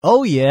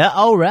Oh yeah,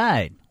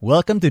 alright.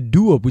 Welcome to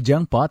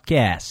Duobudjang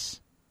Podcast.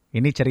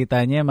 Ini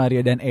ceritanya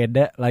Mario dan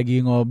Eda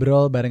lagi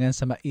ngobrol barengan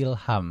sama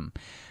Ilham.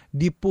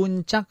 Di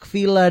puncak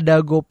Villa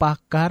Dago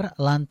Pakar,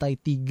 lantai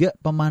 3,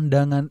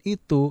 pemandangan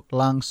itu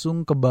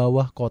langsung ke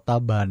bawah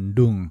kota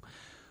Bandung.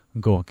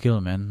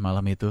 Gokil men,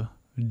 malam itu.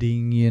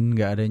 Dingin,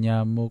 gak ada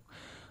nyamuk.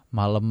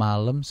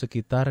 Malam-malam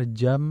sekitar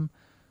jam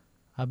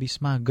habis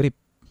maghrib.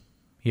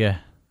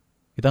 Ya,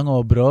 kita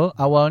ngobrol.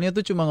 Awalnya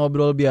tuh cuma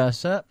ngobrol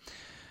biasa.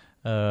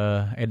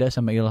 Eda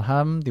sama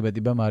Ilham,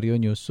 tiba-tiba Mario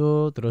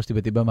nyusul. Terus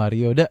tiba-tiba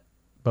Mario, "Eda,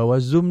 bawa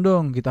Zoom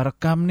dong, kita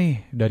rekam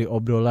nih." Dari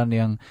obrolan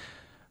yang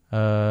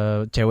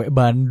cewek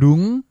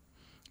Bandung.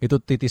 Itu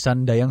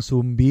titisan Dayang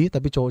Sumbi,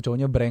 tapi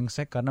cowok-cowoknya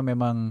brengsek. Karena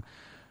memang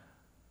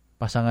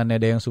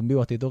pasangannya Dayang Sumbi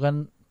waktu itu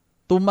kan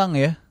Tumang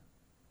ya,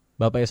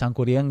 bapaknya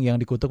Sangkuriang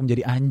yang dikutuk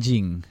menjadi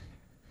anjing.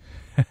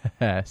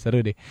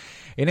 Seru deh.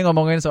 Ini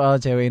ngomongin soal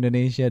cewek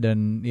Indonesia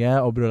dan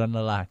ya obrolan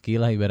lelaki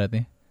lah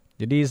ibaratnya.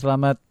 Jadi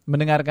selamat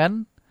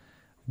mendengarkan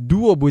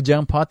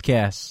Duobudjang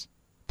Podcast.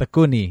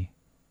 Tekuni,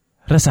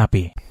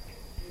 resapi.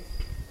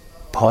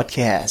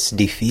 Podcast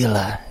di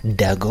Villa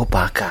Dago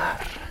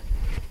Pakar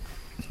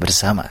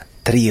bersama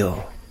trio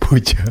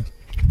Bujang.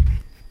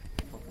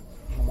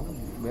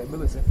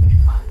 Bagus ya.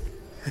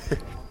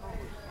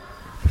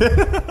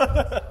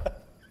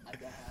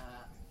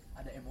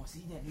 ada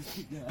emosinya nih.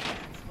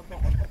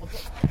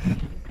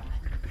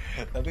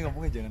 Tapi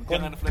ngomongnya jangan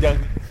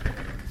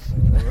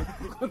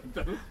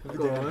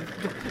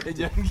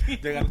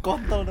jangan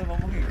kontol dong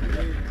ngomongnya.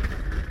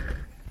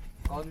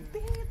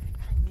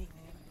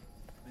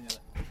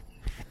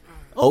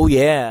 Oh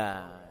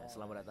yeah,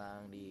 selamat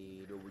datang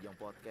di Duobudjang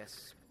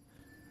Podcast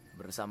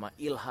bersama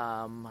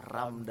Ilham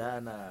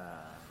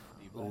Ramdana.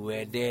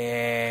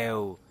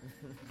 Wedew,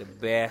 the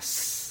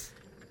best.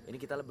 Ini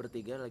kita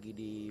bertiga lagi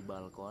di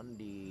balkon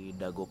di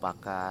Dago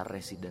Pakar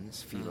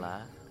Residence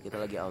Villa. Kita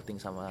lagi outing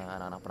sama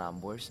anak-anak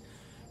Prambors.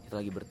 Kita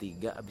lagi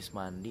bertiga, abis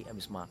mandi,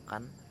 abis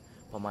makan.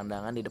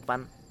 Pemandangan di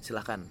depan,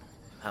 silakan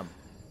Ham.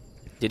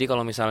 Jadi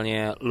kalau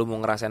misalnya lu mau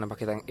ngerasain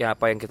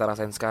apa yang kita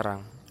rasain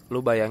sekarang,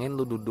 lu bayangin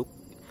lu duduk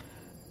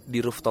di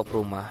rooftop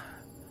rumah.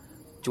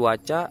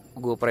 Cuaca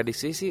gue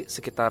prediksi sih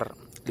sekitar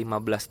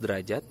 15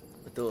 derajat.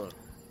 Betul.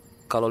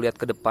 Kalau lihat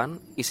ke depan,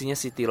 isinya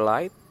city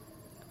light.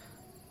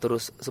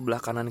 Terus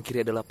sebelah kanan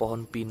kiri adalah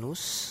pohon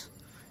pinus.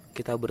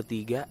 Kita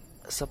bertiga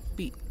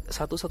sepi.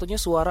 Satu-satunya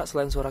suara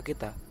selain suara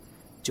kita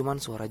cuman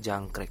suara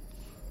jangkrik.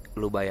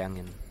 Lu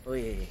bayangin. Oh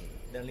iya.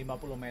 Dan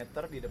 50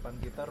 meter di depan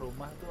kita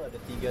rumah tuh ada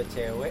 3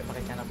 cewek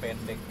pakai celana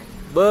pendek.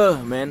 Beh,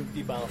 men.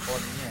 Di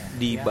balkonnya.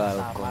 Di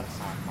balkon.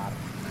 Samar-samar.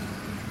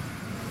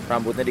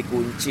 Rambutnya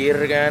dikuncir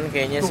kan,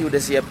 kayaknya sih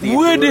udah siap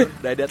tidur. Waduh,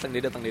 dia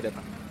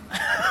datang.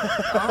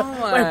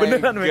 Oh my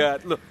beneran,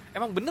 god, loh,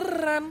 emang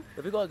beneran.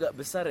 Tapi kok agak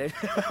besar ya?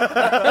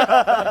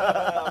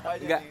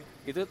 Enggak,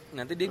 itu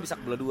nanti dia bisa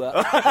kebelah dua.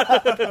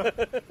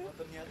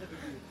 Ternyata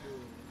begitu.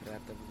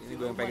 Ini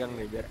gue yang pegang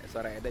nih biar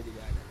suara Eda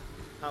juga ada.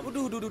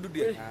 Waduh,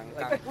 dia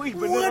ngangkang. Wih,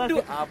 beneran.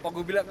 Waduh, apa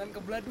gue bilang kan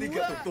kebelah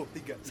dua.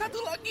 3. Satu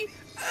lagi,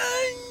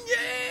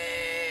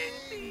 anjing.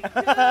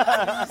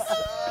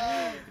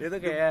 Itu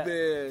kayak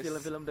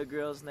film-film The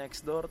Girls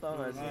Next Door, tau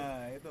gak sih?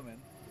 Nah, itu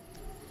men.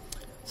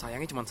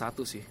 Sayangnya cuma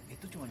satu sih.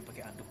 Itu cuma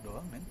pakai anduk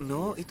doang men.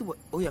 No, itu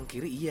yang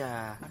kiri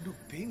iya. Anduk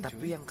pink.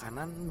 Tapi yang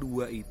kanan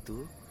 2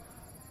 itu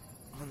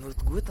menurut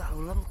gue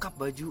terlalu lengkap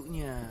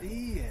bajunya.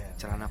 Iya.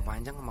 Celana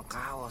panjang sama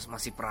kaos,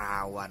 masih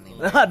perawan ini.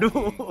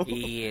 Aduh.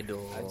 Iya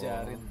dong.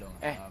 Ajarin dong.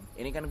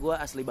 Ini kan gue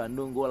asli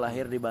Bandung, gue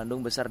lahir di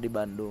Bandung, besar di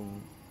Bandung.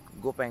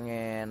 Gue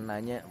pengen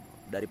nanya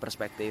dari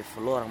perspektif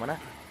lo orang mana?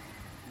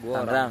 Gue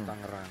orang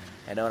Tangerang.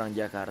 Ada orang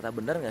Jakarta.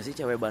 Bener gak sih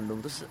cewek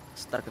Bandung tuh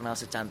terkenal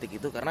secantik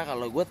itu? Karena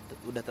kalau gue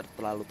udah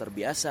terlalu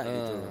terbiasa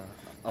gitu.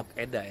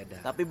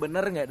 Eda. Tapi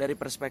bener gak dari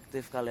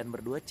perspektif kalian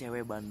berdua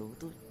cewek Bandung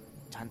tuh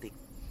cantik?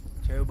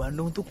 Cewek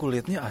Bandung tuh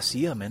kulitnya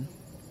Asia men.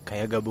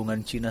 Kayak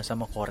gabungan Cina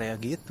sama Korea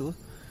gitu.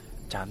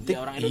 Cantik.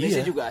 Ya, orang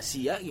Indonesia juga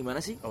Asia, gimana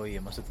sih? Oh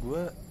iya, maksud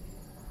gue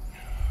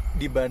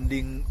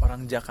dibanding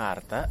orang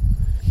Jakarta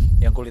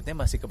yang kulitnya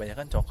masih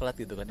kebanyakan coklat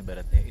gitu kan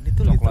ibaratnya. Ini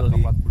tuh coklat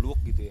literally blue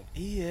gitu ya.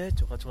 Iya,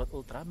 coklat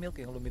ultra milk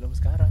yang lu minum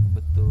sekarang.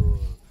 Betul.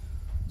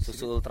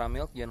 Susu ultra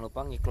milk jangan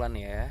lupa ngiklan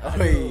ya. Oh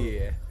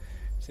iya.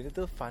 Sini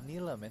tuh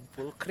vanilla men,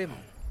 full cream.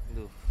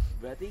 Tuh.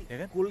 Berarti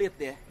Ya kan? kulit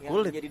ya yang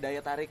Kulit. jadi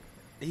daya tarik.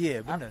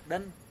 Iya benar.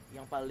 Dan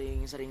yang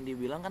paling sering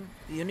dibilang kan,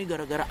 iya nih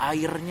gara-gara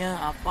airnya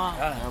apa?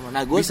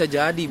 Nah, Bisa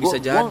jadi.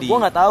 Gue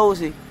nggak tahu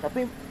sih,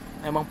 tapi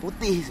memang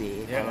putih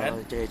sih Ya kalau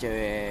kan?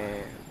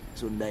 cewek-cewek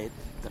Sunda itu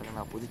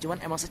terkenal putih.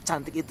 Cuman emang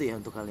secantik itu ya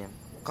untuk kalian?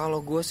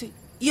 Kalau gue sih,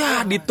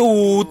 ya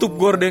ditutup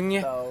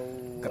gordengnya.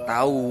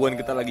 Ketahuan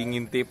kita lagi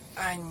ngintip.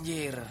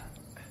 Anjir.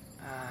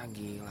 Ah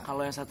gila.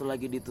 Kalau yang satu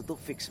lagi ditutup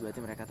fix berarti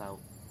mereka tahu.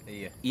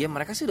 Iya. Iya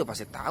mereka sih udah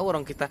pasti tahu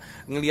orang kita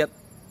ngelihat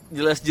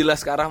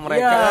jelas-jelas ke arah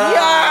mereka. Ya.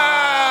 Iya.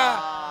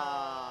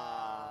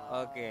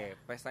 Oke,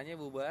 pestanya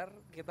bubar.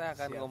 Kita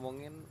akan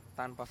ngomongin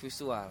tanpa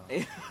visual.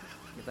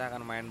 Kita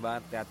akan main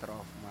banget theater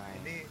of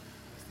mind. Ini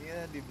mestinya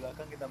di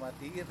belakang kita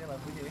matiin nih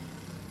lampunya ya.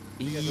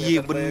 Iya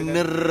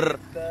bener.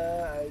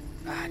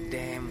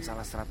 Damn,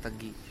 salah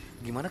strategi.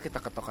 Gimana kita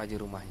ketok aja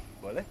rumahnya?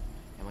 Boleh?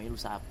 Emangnya lu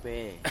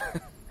sape?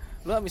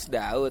 Lu Amis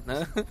Daud,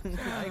 nah?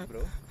 Baik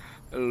bro.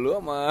 Lu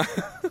sama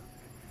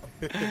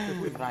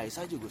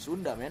Raisa juga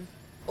Sunda men.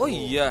 Oh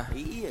iya.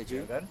 Iya cuy.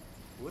 Iya kan?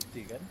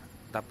 Putih kan?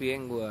 Tapi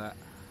yang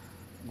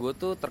gue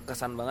tuh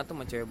terkesan banget tuh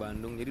sama cewek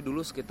Bandung. Jadi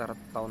dulu sekitar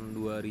tahun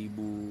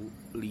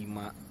 2005,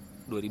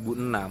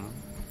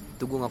 2006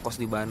 itu gue ngekos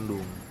di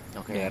Bandung,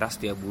 daerah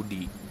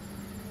Setiabudi.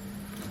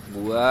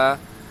 Gue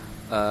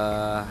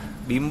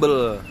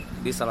bimbel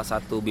di salah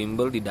satu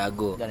bimbel di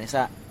Dago.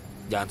 Ganesha.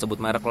 Jangan sebut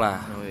merek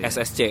lah. Oh, iya.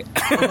 SSC.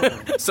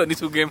 Sony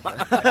Sugema.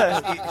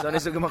 Sony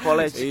Sugema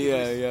College.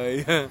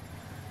 Iya.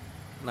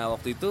 Nah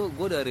waktu itu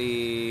gue dari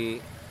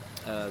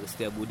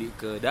Setiabudi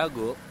ke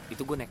Dago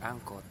itu gue naik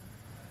angkot.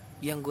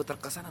 Yang gue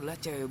terkesan adalah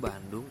cewek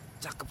Bandung,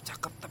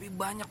 cakep-cakep tapi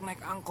banyak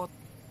naik angkot.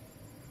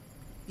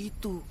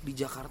 Itu di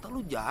Jakarta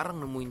lu jarang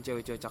nemuin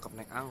cewek-cewek cakep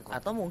naik angkot.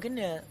 Atau mungkin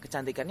ya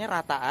kecantikannya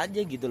rata aja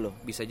gitu loh.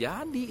 Bisa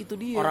jadi itu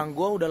dia. Orang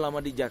gue udah lama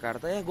di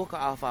Jakarta ya, gue ke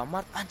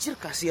Alfamart, anjir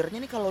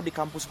kasirnya nih kalau di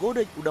kampus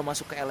gue udah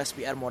masuk ke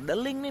LSPR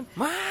modeling nih.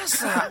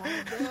 Masa?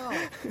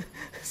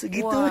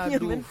 Segitunya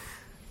Waduh. men.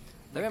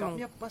 Tapi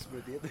emangnya pas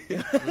berarti itu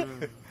ya.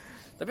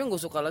 Tapi yang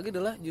gue suka lagi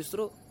adalah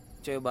justru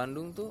cewek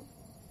Bandung tuh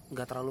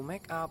nggak terlalu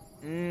make up,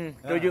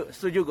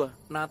 Setuju gue.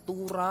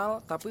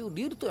 natural. Tapi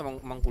dia tuh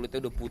emang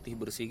kulitnya udah putih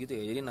bersih gitu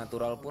ya. Jadi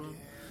natural pun.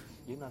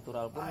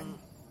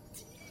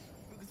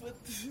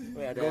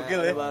 Ada Gokil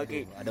ya. Baki.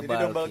 Ada Ini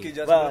dong Balki Balki.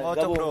 jangan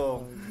ngocok dong.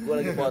 Gue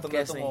lagi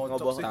podcast nih,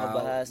 Ngocok sih.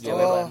 ngebahas Tahu.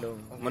 cewek Bandung.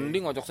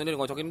 Mending ngocok sendiri,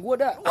 ngocokin gue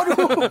dah.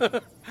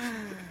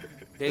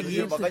 Kayak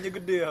Iya, gitu. makanya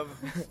gede ya.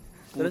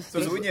 Terus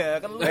Susunya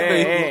kan lu.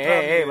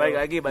 balik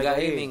lagi.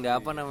 Nggak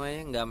apa namanya,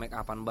 nggak make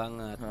upan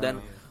banget. Dan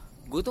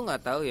gue tuh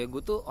nggak tahu ya,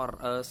 gue tuh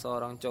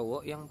seorang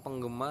cowok yang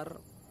penggemar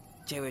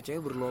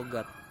cewek-cewek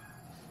berlogat.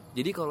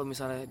 Jadi kalau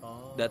misalnya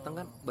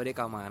datang kan badai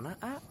kamana,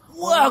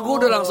 wah gue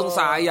udah langsung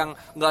sayang,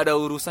 nggak ada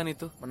urusan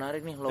itu.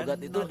 Menarik nih, logat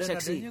itu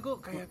seksi. Nadanya kok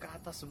kayak ke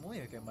atas semua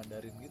ya, kayak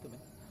Mandarin gitu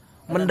men.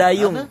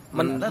 Mendayung,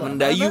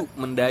 Mendayu.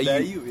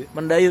 Ya.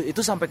 mendayu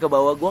itu sampai ke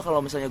bawah gue kalau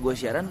misalnya gue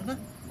siaran,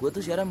 gue tuh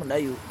siaran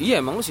mendayu. Iya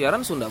emang lu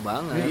siaran Sunda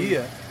banget.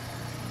 Iya.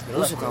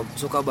 Gue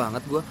suka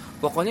banget gue.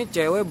 Pokoknya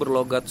cewek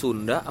berlogat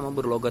Sunda sama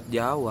berlogat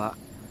Jawa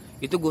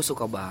itu gue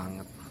suka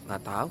banget. Nggak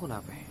tahu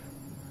kenapa.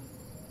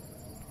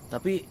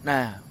 Tapi,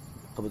 nah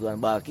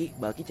kebetulan Balki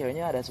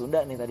ceweknya ada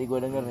Sunda nih tadi gue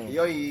denger nih.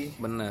 Yoi.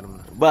 Bener.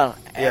 Bal,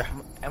 Iya.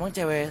 emang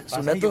cewek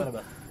Sunda Rasanya tuh gimana,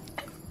 Bang?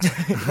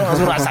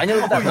 langsung rasanya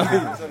lu tak. Gak,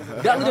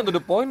 lu jangan to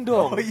the point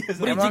dong. Bridging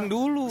Emang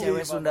dulu.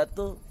 Cewek Sunda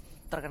tuh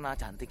terkenal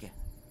cantik ya?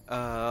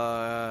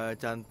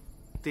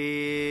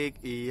 Cantik,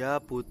 iya,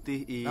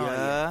 putih, Oh,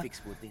 iya. fix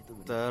putih tuh.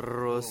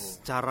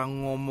 Terus cara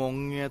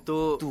ngomongnya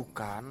tuh, Tuh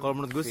kan. kalau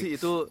menurut gue sih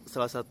itu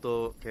salah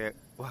satu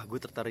kayak, wah gue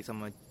tertarik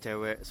sama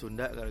cewek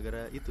Sunda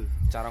gara-gara itu.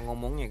 Cara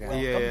ngomongnya kan.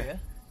 Iya. Welcome ya.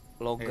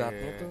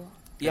 Logatnya Iya. tuh.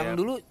 Kayak- Yang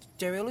dulu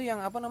cewek lu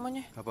yang apa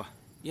namanya? Apa?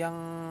 Yang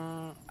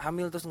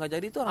hamil terus nggak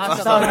jadi tuh orang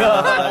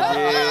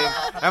Astagfirullahaladzim.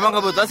 Emang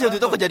kebetulan sih waktu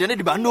itu kejadiannya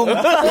di Bandung.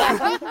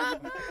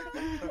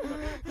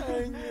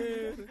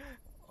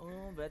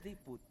 Oh, berarti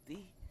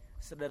putih,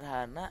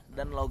 sederhana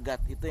dan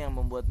logat itu yang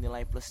membuat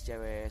nilai plus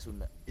cewek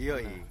Sunda. Iya.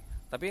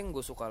 Tapi yang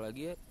gue suka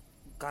lagi ya,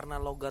 karena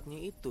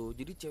logatnya itu,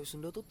 jadi cewek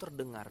Sunda tuh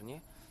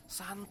terdengarnya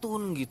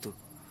santun gitu.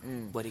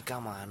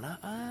 Barika mana?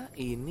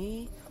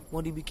 Ini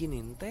mau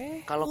dibikinin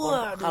teh.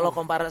 Kalau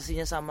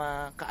komparasinya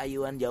sama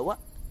keayuan Jawa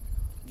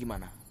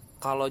gimana?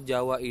 Kalau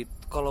Jawa itu,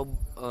 kalau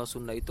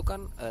Sunda itu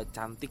kan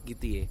cantik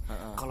gitu ya.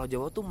 Kalau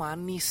Jawa tuh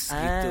manis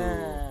gitu.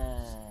 Iya.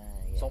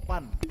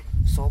 Sopan.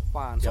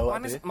 Jawa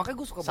Sopannya, tuh ya? makanya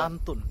gue suka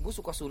Santun. Gue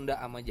suka Sunda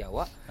sama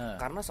Jawa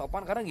karena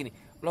sopan. Karena gini,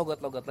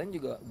 logat-logat lain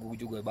juga gue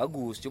juga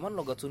bagus. Cuman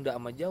logat Sunda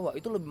sama Jawa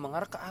itu lebih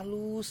mengarah ke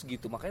halus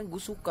gitu. Makanya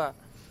gue suka.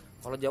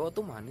 Kalau Jawa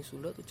tuh manis,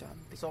 Sunda tuh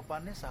cantik.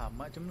 Sopannya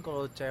sama, cuman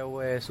kalau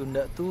cewek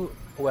Sunda tuh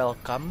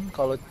welcome,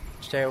 kalau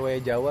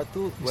cewek Jawa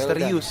tuh Well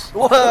misterius.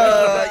 Wah,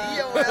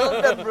 iya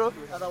well done, bro.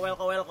 Atau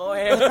welko.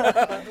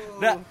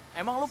 Nah,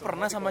 emang lu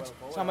pernah sama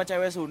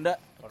cewek Sunda?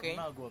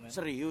 Pernah gua, men.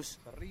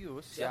 Serius?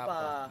 Serius?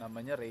 Siapa?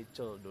 Namanya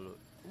Rachel dulu.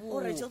 Oh,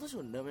 Rachel tuh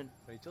Sunda, men.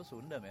 Rachel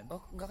Sunda, men.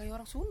 Oh, nggak kayak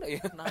orang Sunda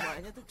ya?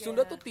 Namanya tuh kayak...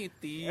 Sunda tuh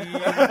titi,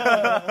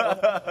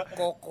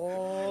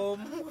 kokom.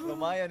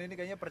 Lumayan, ini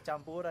kayaknya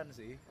percampuran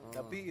sih.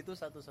 Tapi itu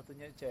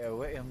satu-satunya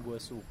cewek yang gue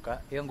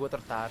suka, yang gue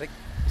tertarik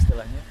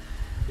istilahnya,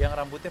 yang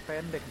rambutnya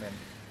pendek, men.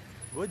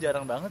 Gue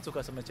jarang banget suka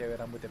sama cewek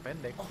rambutnya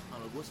pendek. Oh,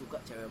 kalau gue suka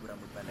cewek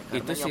berambut pendek.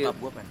 Itu Karena sih- nyokap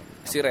gue pendek.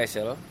 Si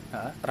Rachel,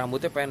 Hah?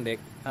 rambutnya pendek,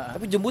 Ha-ha.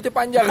 tapi jembutnya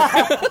panjang.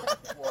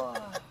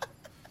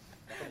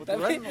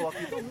 Kebetulan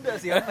waktu itu enggak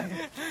sih.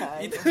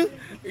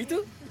 itu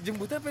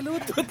jembutnya sampai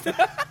lutut.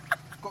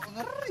 Kok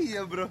ngeri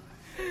ya, bro?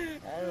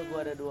 Aduh, gue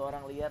ada 2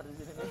 orang liar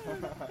di sini.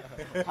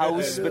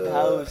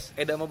 haus.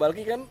 Eda sama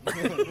Balki kan?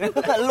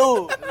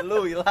 lu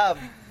Ilham.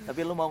 Tapi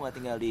lu mau nggak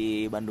tinggal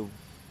di Bandung?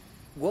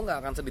 Gue nggak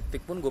akan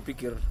sedetik pun gue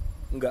pikir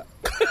enggak.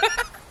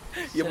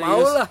 Ya Serius?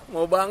 mau lah,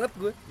 mau banget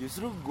gue.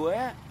 Justru gue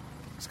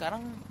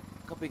sekarang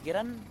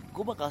kepikiran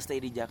gue bakal stay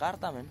di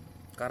Jakarta, men.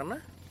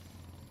 Karena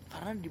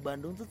Karena di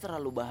Bandung tuh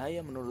terlalu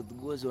bahaya menurut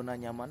gue, zona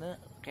nyamannya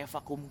kayak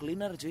vacuum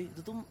cleaner cuy.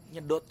 Itu tuh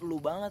nyedot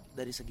lu banget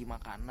dari segi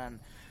makanan,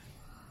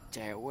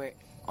 cewek,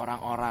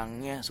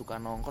 orang-orangnya suka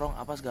nongkrong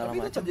apa segala Tapi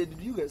itu macam. terjadi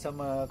juga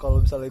sama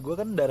kalau misalnya gue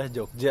kan daerah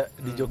Jogja.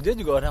 Di Jogja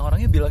juga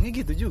orang-orangnya bilangnya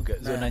gitu juga,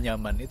 zona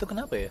nyaman. Itu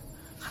kenapa ya?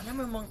 Karena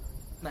memang,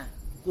 nah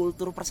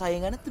kultur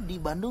persaingannya tuh di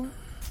Bandung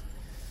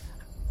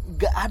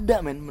gak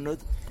ada men,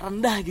 menurut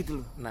rendah gitu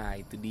loh. Nah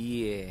itu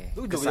dia.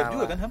 Lu Jogja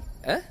juga kan, Ham?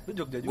 Eh? Lu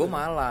Jogja juga. Gue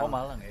Malang. Oh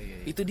Malang ya. Iya.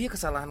 Itu dia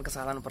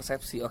kesalahan-kesalahan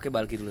persepsi. Oke,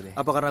 balik dulu deh.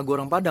 Apa karena gue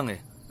orang Padang ya?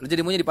 Lu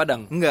jadi maunya di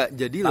Padang? Enggak,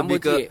 jadi Tambo, lebih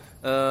ke Ci.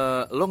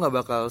 lo nggak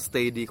bakal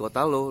stay di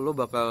kota lo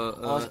bakal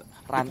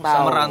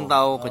rantau.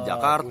 merantau ke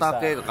Jakarta pusat.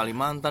 kayak ke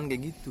Kalimantan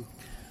kayak gitu.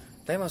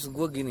 Tapi maksud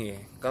gue gini ya,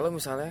 kalau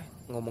misalnya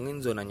ngomongin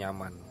zona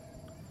nyaman,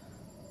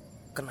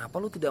 kenapa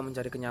lu tidak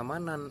mencari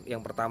kenyamanan?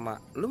 Yang pertama,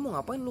 lu mau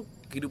ngapain lu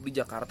hidup di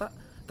Jakarta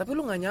tapi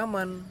lu nggak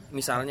nyaman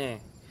misalnya.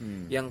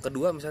 Yang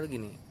kedua misalnya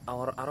gini,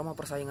 aroma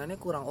persaingannya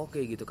kurang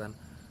oke gitu kan.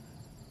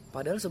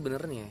 Padahal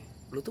sebenarnya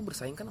lu tuh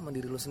bersaing kan sama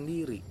diri lu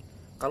sendiri.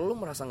 Kalau lu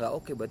merasa nggak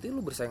oke, berarti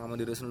lu bersaing sama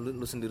diri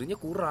lu sendirinya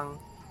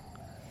kurang.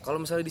 Kalau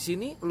misalnya di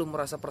sini lu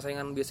merasa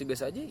persaingan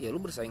biasa-biasa aja, ya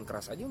lu bersaing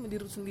keras aja sama diri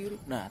lu sendiri.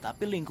 Nah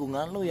tapi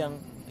lingkungan lu yang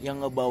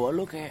ngebawa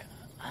lu kayak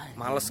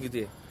Males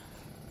gitu ya.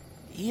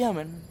 iya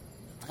men,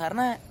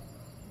 karena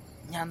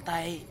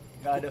nyantai.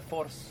 Nggak ada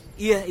force.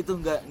 Iya itu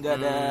nggak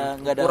ada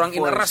Kurang force.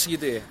 interes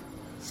gitu ya.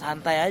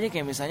 Santai aja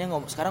kayak misalnya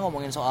sekarang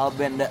ngomongin soal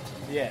band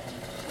Iya.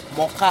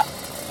 Moka.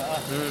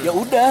 Ya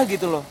udah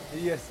gitu loh.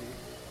 Iya sih.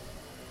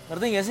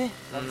 Ngerti gak sih?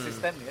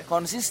 Konsisten ya.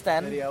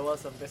 Konsisten. Dari awal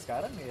sampai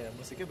sekarang ya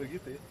musiknya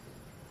begitu ya.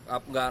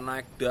 Nggak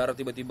naik dar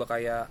tiba-tiba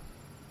kayak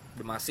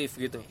The Massive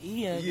gitu.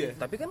 Iya.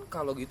 Tapi kan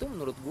kalau gitu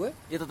menurut gue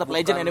Ya tetap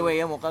bukan- legend anyway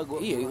ya Moka gue.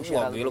 Iya,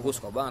 wah gila gue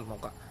suka banget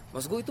Moka.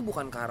 Maksud gue itu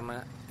bukan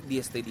karena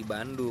dia stay di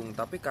Bandung,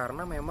 tapi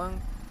karena memang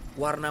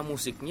warna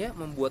musiknya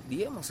membuat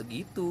dia emang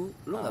segitu.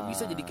 Lu nggak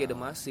bisa jadi kayak The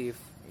Massive.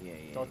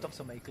 Iya. Cocok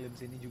sama iklim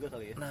sini juga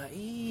kali ya. Nah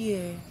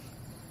iya.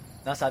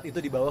 Nah saat itu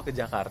dibawa ke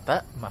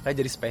Jakarta, makanya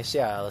jadi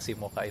spesial si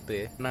Moka itu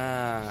ya.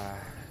 Nah,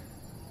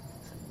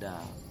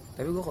 Sedap.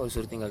 tapi gue kalau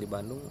disuruh tinggal di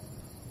Bandung,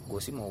 gue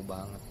sih mau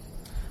banget.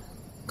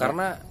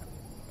 Karena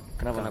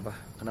Kenapa?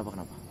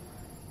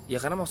 ya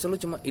karena maksud lu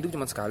hidup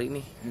cuma sekali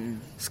nih.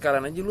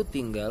 Sekarang aja lu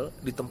tinggal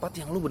di tempat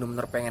yang lu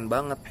bener-bener pengen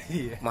banget.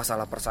 Iya.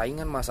 Masalah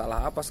persaingan,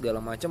 masalah apa segala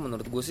macam,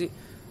 menurut gue sih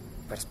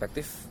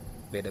perspektif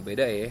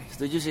beda-beda ya.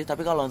 Setuju sih,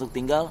 tapi kalau untuk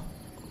tinggal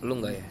Lu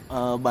enggak ya?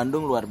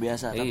 Bandung luar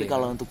biasa. Tapi Iya.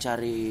 kalau untuk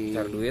cari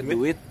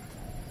duit,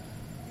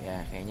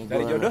 ya kayaknya gue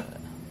Dari jodoh?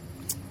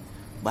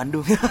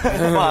 Bandung.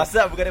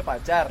 Masa bukannya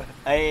pacar?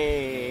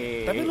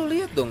 Tapi lu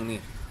lihat dong nih,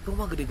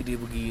 rumah gede-gede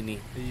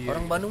begini. Iya.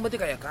 Orang Bandung berarti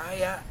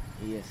kaya.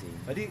 Iya sih.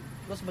 Tadi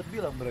lo sempat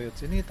bilang Bro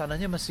Yuts, ini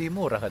tanahnya masih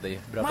murah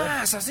katanya. Berapa?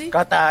 Masa sih?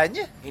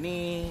 Katanya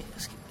Ini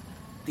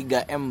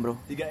 3M bro.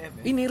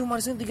 3M ya? Ini rumah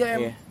di sini 3M.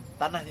 Iya.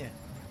 Tanahnya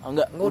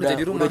Enggak, Udah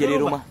jadi rumah. Udah jadi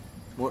rumah.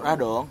 Murah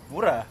dong.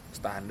 murah.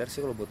 Standar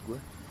sih kalau buat gue.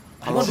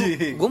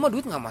 Anjing. Gue mah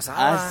duit nggak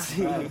masalah.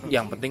 Asik.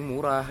 Yang penting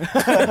murah.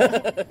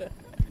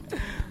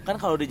 Kan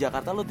kalau di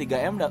Jakarta lu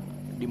 3M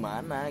di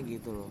mana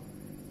gitu loh.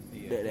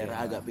 Iya,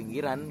 Daerah agak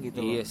pinggiran gitu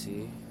loh. Iya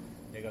sih.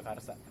 Jaga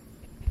Karsa.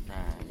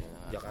 Nah,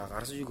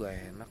 Jakarta juga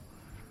enak.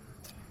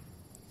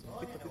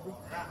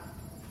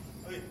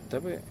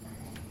 Tapi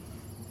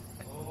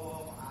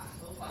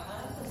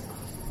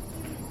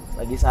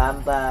lagi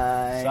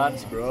santai.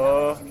 Sans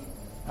bro.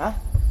 Hah?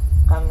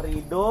 Kang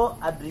Rido,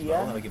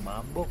 Adrian, Lagi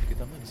mabok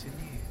kita mah di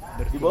sini.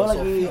 di bawah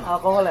lagi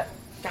alkohol ya?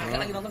 kagak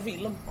lagi nonton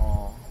film.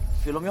 Oh,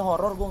 filmnya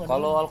horor gue nggak.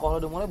 Kalau alkohol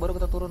udah mulai baru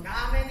kita turun.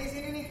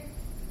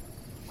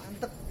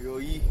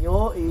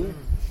 Yoi.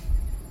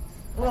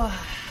 Wah,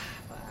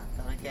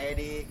 Kayak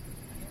di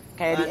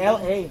kayak di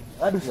LA.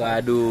 Aduh.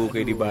 Waduh,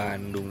 kayak di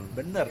Bandung.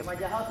 Bener.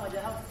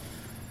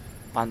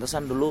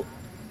 Pantesan dulu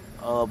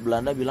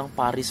Belanda bilang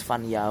Paris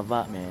van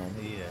Java, men.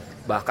 Iya.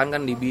 Bahkan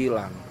kan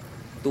dibilang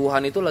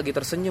Tuhan itu lagi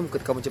tersenyum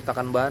ketika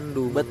menciptakan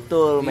Bandung.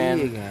 Betul, men.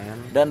 Iya kan?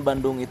 Dan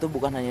Bandung itu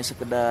bukan hanya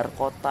sekedar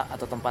kota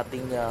atau tempat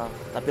tinggal,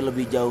 tapi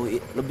lebih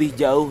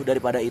jauh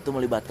daripada itu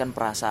melibatkan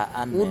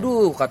perasaan. men.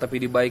 Waduh, kata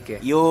PD Baik ya.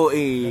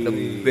 Yoi. The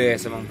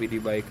best emang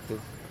PD Baik tuh.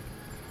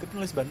 Itu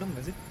penulis Bandung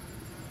gak sih?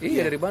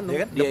 Iya dari Bandung.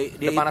 Iya kan? Dia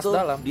Depanas itu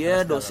Dalam. dia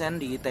dosen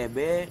di ITB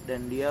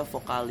dan dia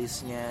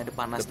vokalisnya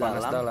Depanas Depanas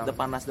Dalam. Dalam.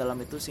 Depanas Dalam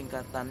itu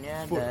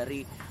singkatannya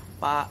dari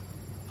Pak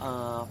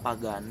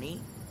Pagani,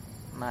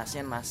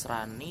 Nasnya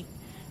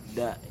Nasrani,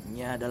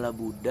 Da-nya adalah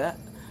Buddha,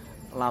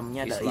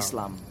 Lamnya adalah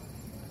Islam.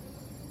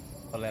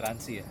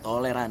 Toleransi ya.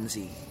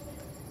 Toleransi.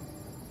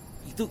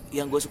 Itu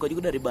yang gue suka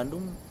juga dari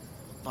Bandung,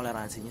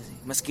 toleransinya sih.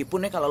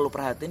 Meskipun ya kalau lu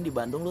perhatiin di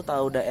Bandung lu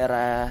tahu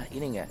daerah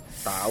ini nggak?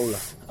 Tahu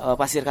lah.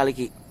 Pasir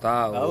Kaliki.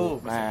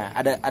 Tahu. Nah,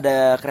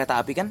 ada kereta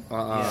api kan?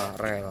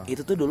 Rel.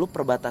 Itu tuh dulu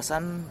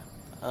perbatasan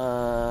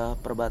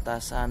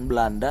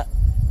Belanda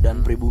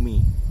dan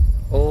pribumi.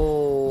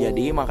 Oh.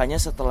 Jadi makanya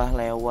setelah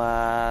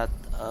lewat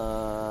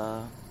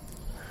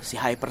si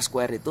Hyper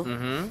Square itu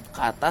ke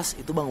atas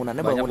itu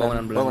bangunannya Banyak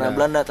bangunan bangunan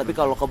Belanda. Tapi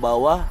kalau ke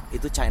bawah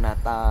itu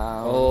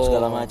Chinatown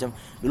segala macam.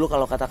 Dulu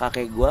kalau kata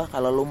kakek gua,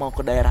 kalau lu mau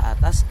ke daerah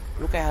atas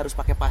lu kayak harus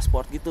pakai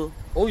paspor gitu.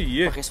 Oh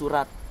iya. Pakai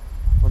surat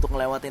untuk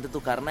ngelewatin itu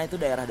tuh karena itu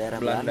daerah-daerah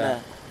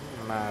Belanda.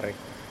 Menarik.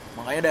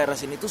 Makanya daerah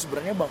sini tuh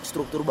sebenarnya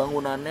struktur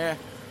bangunannya,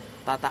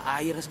 tata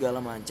air segala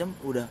macam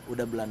udah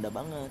Belanda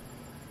banget.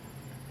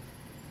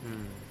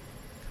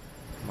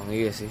 Emang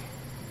iya sih.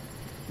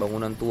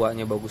 Bangunan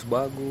tuanya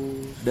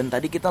bagus-bagus. Dan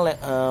tadi kita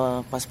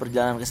pas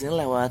perjalanan ke sini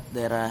lewat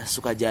daerah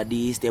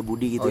Sukajadi,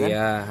 Setiabudi gitu kan. Oh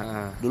iya,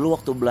 Dulu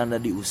waktu Belanda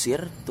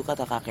diusir, tuh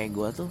kata kakek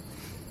gua tuh,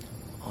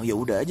 "Oh ya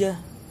udah aja.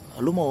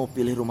 Lu mau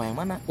pilih rumah yang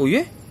mana?" Oh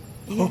iya?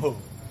 Iya.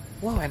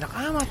 Wah, enak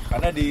amat.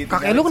 Karena di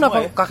Kakek lu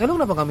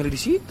kenapa nggak milih di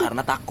situ?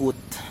 Karena takut.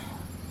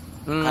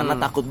 Karena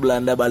takut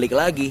Belanda balik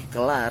lagi,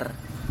 kelar.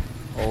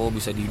 Oh,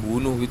 bisa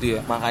dibunuh gitu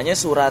ya. Makanya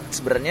surat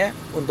sebenarnya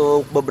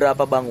untuk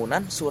beberapa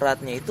bangunan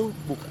suratnya itu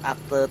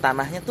akte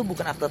tanahnya tuh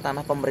bukan akte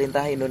tanah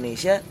pemerintah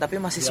Indonesia tapi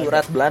masih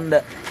surat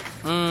Belanda.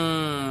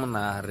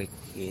 Menarik.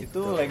 Gitu.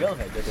 Itu legal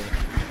nggak jatuhnya?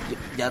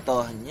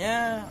 Jatuhnya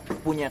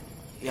punya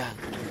ya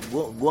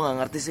gua nggak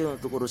ngerti sih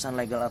untuk urusan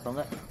legal atau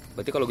enggak.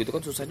 Berarti kalau gitu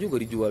kan susah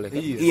juga dijual ya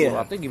kan? Iya.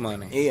 Suratnya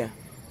gimana? Iya.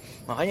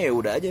 Makanya ya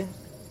udah aja.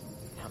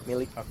 Hak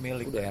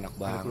milik. Udah enak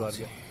banget keluarga.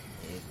 sih.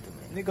 Gitu,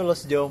 men. Ini kalau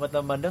sejauh mata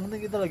pandang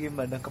nih kita lagi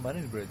mandang kemana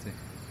nih berarti?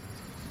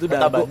 Itu Kota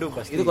Dago. Bandung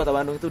pasti. Itu kota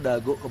Bandung, itu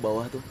Dago ke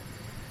bawah tuh.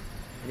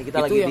 Ini kita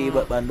Itu lagi di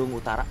yang- Bandung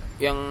Utara.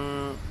 Yang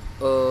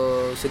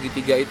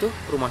segitiga itu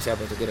rumah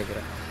siapa tuh kira-kira?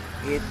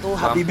 Itu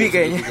Lampu Habibie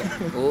kayaknya.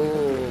 segitiga.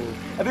 Oh,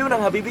 Tapi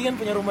Bang Habibie kan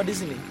punya rumah di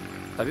sini.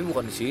 tapi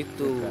bukan di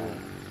situ.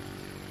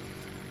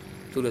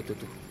 Tuh lihat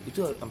tuh.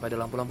 Itu sampai ada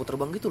lampu-lampu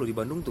terbang gitu loh di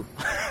Bandung tuh.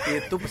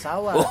 Itu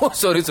pesawat. Oh,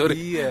 sorry.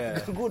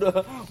 Iya. Gue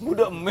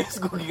udah emes,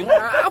 gue kira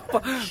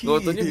Apa?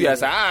 Gotonya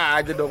biasa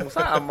aja dong,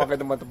 sama kayak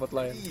tempat-tempat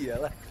lain.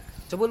 Iyalah.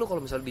 Coba lu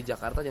kalau misalnya di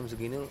Jakarta jam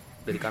segini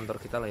dari kantor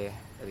kita lah ya,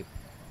 dari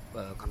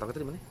kantor kita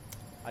di mana?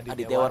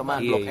 Aditya Warman,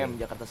 Iya, Blok iya. M,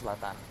 Jakarta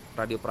Selatan.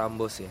 Radio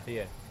Prambos ya.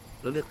 Iya.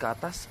 Lu lihat ke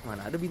atas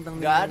mana ada bintang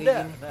Nggak kayak ada,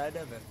 gini. nggak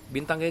ada kan.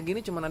 Bintang kayak gini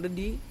cuman ada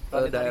di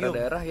Planetarium.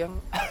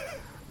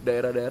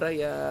 daerah-daerah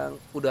yang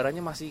udaranya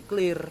masih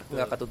clear,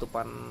 nggak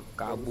ketutupan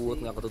kabut,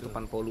 nggak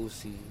ketutupan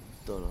polusi.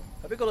 Betul.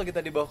 Tapi kalau kita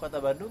di bawah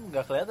kota Bandung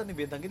nggak kelihatan nih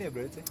bintang gini ya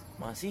berarti.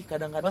 Masih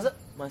kadang-kadang. Masa?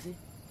 Masih.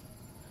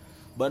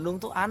 Bandung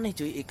tuh aneh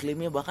cuy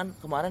iklimnya, bahkan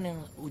kemarin yang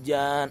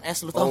hujan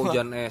es lu tau Oh, nggak?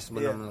 hujan es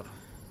benar-benar.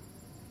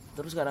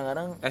 Terus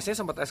kadang-kadang Esnya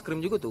sempat es krim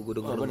juga tuh, gue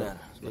denger. benar.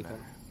 Iya kan?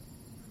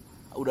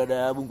 Udah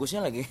ada bungkusnya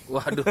lagi.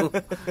 Waduh,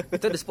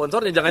 itu ada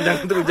sponsornya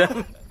jangan-jangan tuh hujan.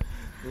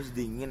 Terus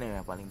dingin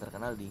ya, paling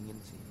terkenal dingin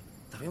sih.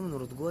 Tapi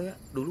menurut gue ya,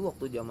 dulu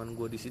waktu zaman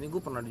gue di sini, gue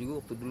pernah juga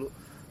waktu dulu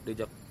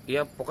diajak,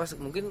 ya pokoknya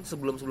mungkin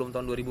sebelum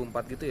tahun 2004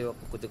 gitu ya,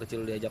 waktu kecil-kecil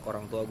diajak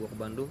orang tua gue ke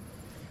Bandung.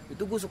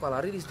 Itu gue suka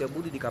lari di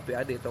Setiabudi di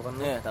KPAD, tau kan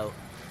lu? Iya, tahu.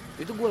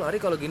 Itu gue lari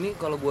kalau gini,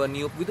 kalau gue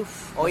niup gitu,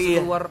 Oh masih iya.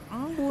 keluar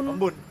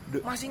embun.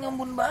 Masih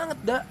ngembun banget,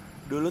 dah.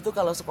 Dulu tuh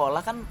kalau sekolah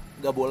kan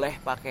nggak boleh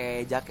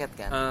pakai jaket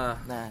kan. Ah.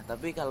 Nah,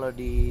 tapi kalau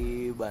di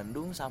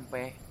Bandung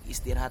sampai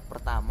istirahat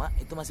pertama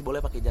itu masih boleh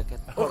pakai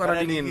jaket. Oh, karena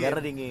dingin. Karena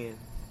dingin.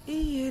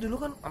 Iya, dulu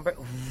kan sampai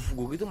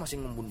gue gitu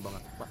masih ngembun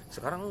banget.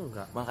 Sekarang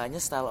enggak. Makanya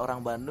style orang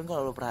Bandung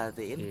kalau lu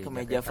perhatiin Iya,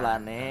 kemeja jaketan.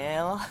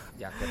 flanel,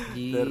 Jaket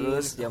jeans,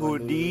 terus zaman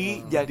hoodie,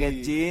 dulu. jaket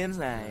jeans.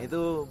 Nah,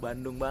 itu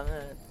Bandung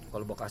banget.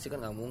 Kalau Bekasi kan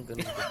nggak mungkin.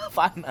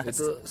 Panas.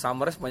 Itu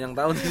summer sepanjang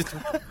tahun gitu.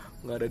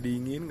 Nggak ada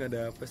dingin, nggak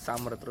ada apa,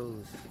 summer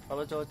terus.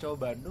 Kalau cowok-cowok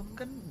Bandung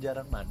kan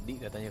jarang mandi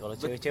katanya. Kalau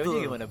Betul. cewek-ceweknya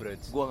gimana bro?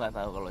 Gua nggak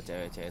tahu kalau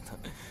cewek-cewek itu.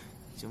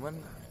 Cuman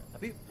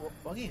Tapi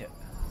wangi nggak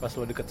pas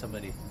lo deket sama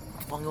dia?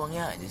 wangi-wangi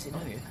aja sih.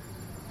 Oh, iya.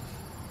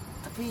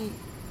 Tapi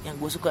yang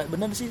gue suka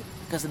bener sih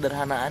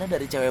kesederhanaannya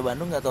dari cewek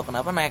Bandung, nggak tahu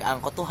kenapa naik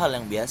angkot tuh hal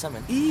yang biasa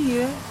men.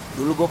 Iya.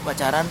 Dulu gue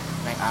pacaran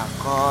naik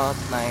angkot,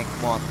 naik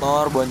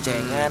motor,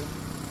 boncengan.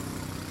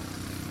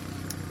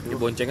 Di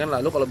boncengan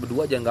lalu kalau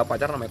berdua jangan nggak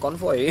pacar namanya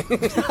konvoy.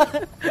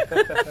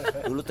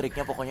 Dulu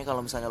triknya pokoknya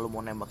kalau misalnya lu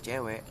mau nembak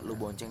cewek, lu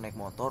bonceng naik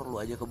motor, lu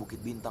aja ke Bukit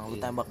Bintang, lu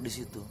tembak di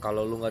situ.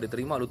 Kalau lu nggak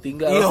diterima lu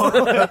tinggal.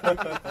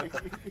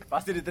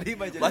 Pasti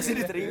diterima aja. Pasti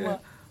diterima.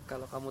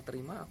 Kalau kamu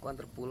terima aku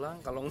antar pulang,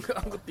 kalau enggak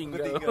aku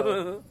tinggal.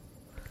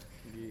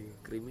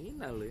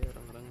 Kriminal lu ya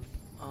orang-orang.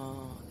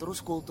 Terus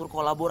kultur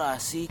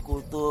kolaborasi,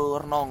 kultur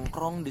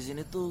nongkrong di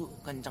sini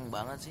tuh kencang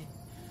banget sih.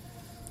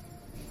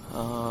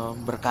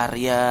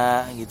 Berkarya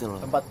gitu loh.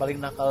 Tempat paling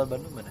nakal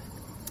Bandung mana?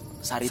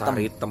 Saritem.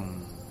 Saritem.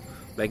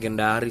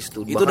 Legendaris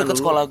tuh. Itu Bahkan deket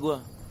dulu sekolah gue.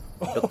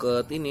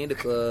 Deket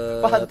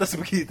Pantas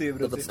begitu ya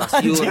deket berarti.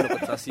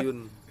 deket stasiun.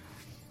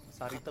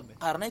 Saritem ya.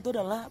 Karena itu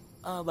adalah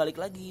balik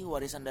lagi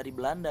warisan dari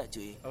Belanda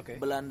cuy. Oke.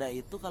 Belanda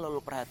itu kalau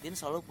lu perhatiin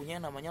selalu punya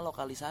yang namanya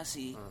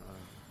lokalisasi.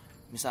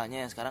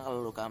 Misalnya sekarang kalau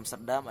lu ke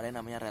Amsterdam ada yang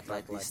namanya Red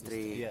Light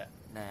District. Iya.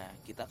 Nah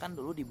kita kan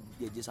dulu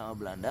dijajah sama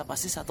Belanda,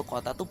 pasti satu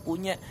kota tuh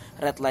punya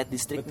Red Light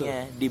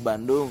Districtnya. Di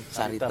Bandung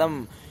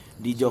Saritem,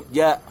 di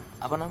Jogja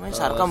apa namanya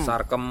Sarkem,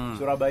 Sarkem.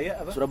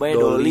 Surabaya apa? Surabaya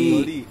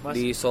Doli. Mas.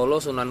 Di Solo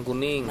Sunan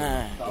Kuning.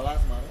 Nah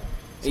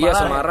Iya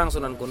Semarang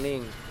Sunan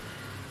Kuning.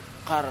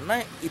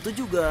 karena itu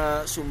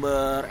juga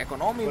sumber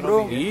ekonomi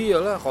bro.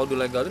 Iyalah kalau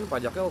dilegalin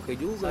pajaknya oke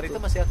juga. Saritem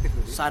tuh. masih aktif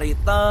tuh.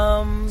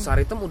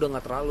 Saritem udah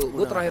nggak terlalu. Gue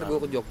Udah terakhir nggak gue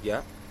ke Jogja,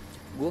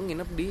 gue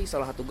nginep di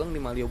salah satu gang di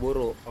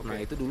Malioboro. Nah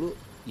itu dulu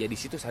ya di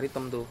situ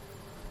Saritem tuh.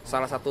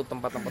 Salah satu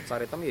tempat-tempat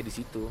sari hitam ya di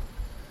situ.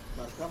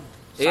 Sarkem.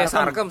 Iya,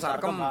 Sarkem.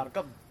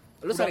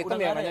 Lu Udah sari hitam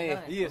ya nggak ada namanya ya?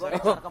 Iya,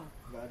 Sarkem.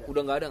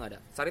 Udah enggak ada.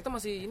 Sari hitam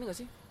masih ini enggak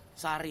sih?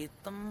 Sari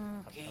hitam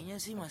kayaknya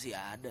sih masih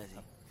ada sih.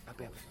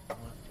 Apa?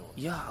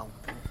 Ya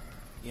ampun.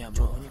 Ya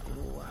bro,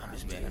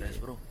 habis beres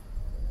bro.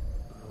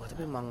 Wah,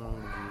 tapi emang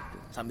begitu.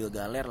 Sambil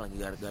galer lagi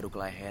garuk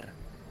leher.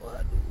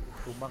 Waduh.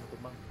 Tumang.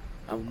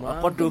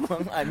 Apa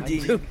dumang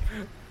anjing?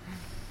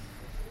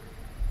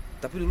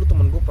 Tapi dulu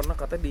temen gue pernah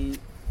katanya di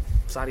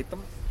sari hitam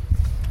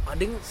ada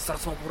yang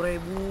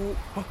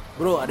 150.000.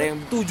 Bro, ada yang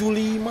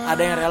 75.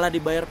 Ada yang rela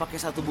dibayar pakai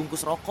 1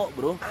 bungkus rokok,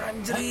 bro.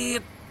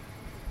 Anjrit.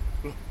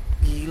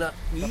 Gila,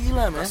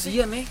 men.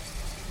 kasian nih.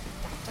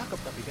 Cakep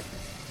tapi kan.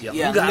 Ya,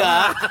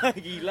 enggak.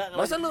 Gila.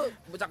 Masa lu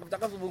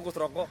cakep-cakep sebungkus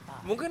rokok?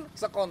 Mungkin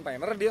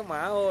sekontainer dia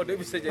mau, dia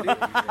bisa jadi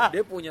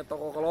dia punya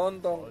toko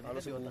kelontong. Kalau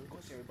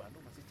sebungkus cewek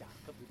Bandung masih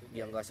cakep gitu.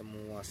 Ya enggak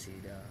semua sih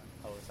dah.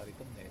 Kalau sari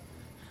hitam ya.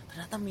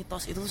 Ternyata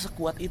mitos itu tuh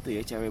sekuat itu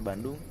ya, cewek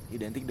Bandung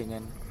identik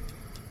dengan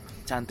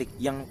cantik.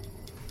 Yang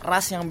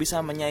ras yang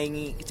bisa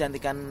menyaingi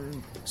kecantikan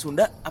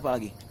Sunda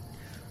apalagi?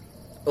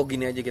 Oh,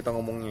 gini aja kita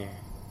ngomongnya.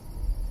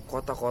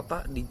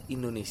 Kota-kota di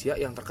Indonesia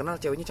yang terkenal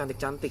ceweknya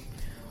cantik-cantik.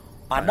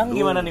 Padang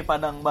gimana nih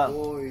Padang, Bang?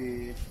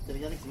 Woi,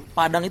 cantik sih.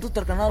 Padang itu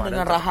terkenal Padang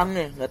dengan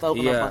rahangnya, nggak tahu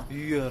kenapa.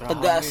 Iya,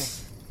 Tegas.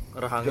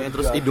 Rahangnya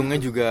terus hidungnya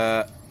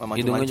juga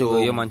Hidungnya juga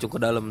iya mancung ke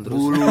dalam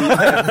terus.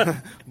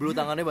 Bulu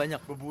tangannya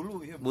banyak. berbulu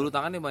ya. Bulu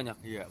tangannya banyak.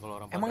 Iya,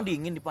 kalau orang Emang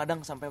dingin di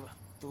Padang sampai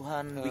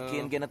Tuhan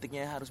bikin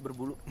genetiknya harus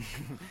berbulu.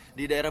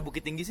 di daerah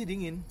Bukit Tinggi sih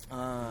dingin.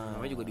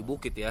 Namanya juga di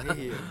bukit ya.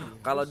 Iya.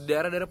 Kalau di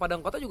daerah-daerah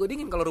Padang kota juga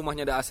dingin kalau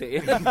rumahnya ada AC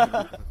ya.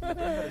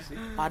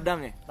 Padang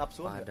ya?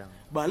 Napsuan. Padang.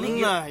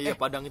 Bali Nah, iya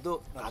Padang itu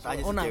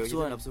katanya Oh, sih ceweknya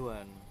nafsuan.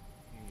 nafsuan.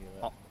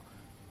 Oh,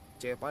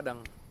 cewek Padang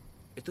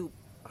itu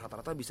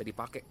rata-rata bisa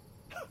dipakai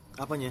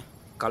Apanya?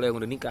 kalau yang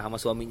udah nikah sama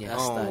suaminya.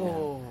 Astaga.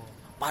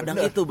 Padang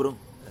itu, bro,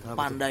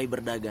 pandai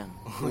berdagang.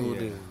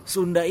 Iya.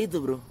 Sunda itu,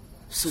 bro,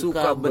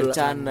 suka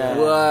bercanda.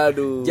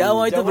 Waduh.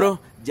 Jawa itu, bro,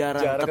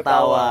 jarang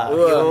ketawa.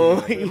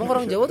 Wah. Emang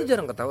orang Jawa tuh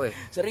jarang ketawa ya?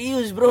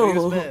 Serius, bro.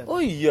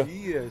 Oh iya.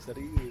 Iya,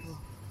 serius.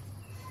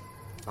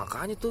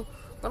 Makanya tuh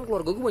kan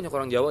keluarga gue banyak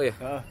orang Jawa ya.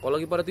 Ah. Kalau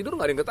lagi pada tidur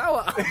nggak ada yang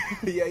ketawa.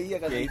 Iya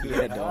kan.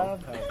 iya dong.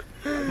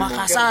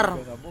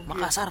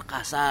 Makassar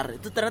kasar.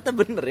 Itu ternyata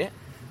bener ya.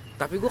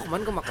 Tapi gue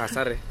kemarin ke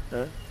Makassar ya.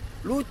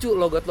 Lucu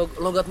logat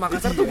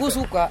Makassar tuh gue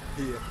suka.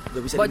 Iya.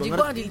 Gak bisa Wajib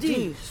banget dimengerti,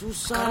 Ji.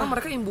 susah. Karena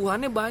mereka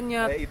imbuhannya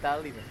banyak. Kayak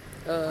Itali kan.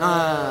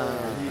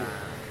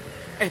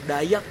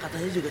 Dayak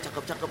katanya juga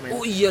cakep-cakep, men.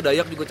 Oh iya,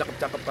 Dayak juga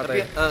cakep-cakep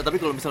katanya. Tapi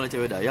kalau misalnya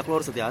cewek Dayak lo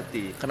harus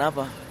hati-hati.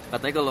 Kenapa?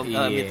 Katanya kalau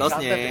Iya.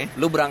 mitosnya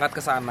Lu berangkat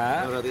ke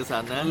sana, berarti ke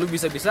sana. lu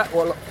bisa-bisa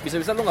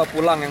lu nggak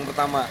pulang yang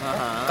pertama.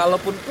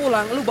 Kalaupun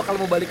pulang, lu bakal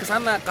mau balik ke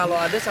sana kalau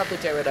ada satu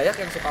cewek Dayak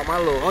yang suka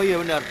sama lu. Oh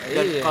iya benar.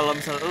 Dan Iya. kalau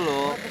misalnya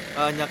lo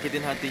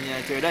nyakitin hatinya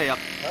cewek Dayak,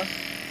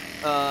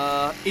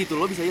 itu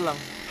lo bisa hilang.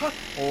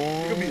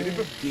 Oh.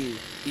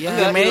 Iya,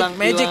 Enggak, hilang-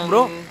 magic, hilang-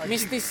 bro.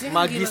 mistisnya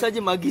Magis gila. aja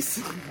magis.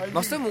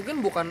 Maksudnya mungkin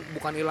bukan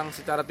hilang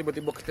secara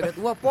tiba-tiba kita lihat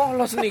wah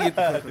polos nih gitu.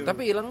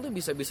 Tapi hilang tuh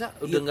bisa-bisa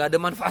udah nggak ada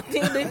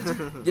manfaatnya deh.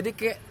 Jadi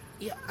kayak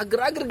ya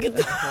ager-ager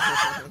gitu.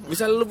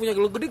 Misal lu punya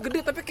gelut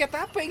gede-gede tapi kayak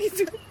tape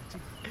gitu.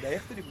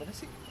 Dayak tuh di mana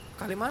sih?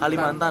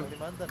 Kalimantan.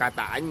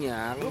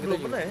 Katanya. Lu belum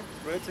pernah ya?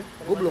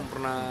 Gue belum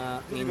pernah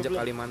nginjek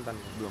Kalimantan.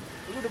 Belum.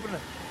 Lu udah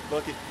pernah?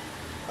 Balki,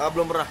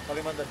 Belum pernah.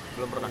 Kalimantan.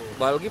 Belum pernah.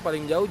 Balgi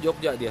paling jauh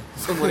Jogja dia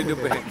seumur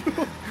hidupnya.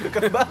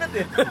 Dekat banget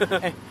ya.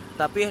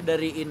 Tapi ya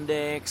dari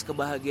indeks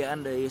kebahagiaan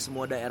dari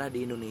semua daerah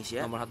di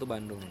Indonesia, Nomor 1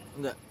 Bandung.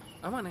 enggak,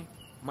 Aman nih?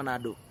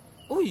 Manado.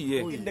 Oh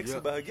iya. Indeks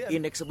kebahagiaan.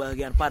 Indeks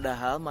kebahagiaan,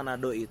 padahal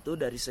Manado itu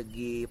dari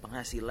segi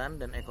penghasilan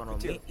dan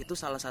ekonomi itu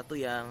salah satu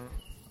yang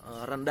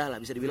rendah lah,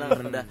 bisa dibilang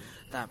rendah.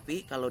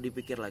 Tapi kalau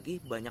dipikir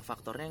lagi banyak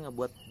faktornya yang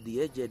ngebuat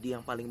dia jadi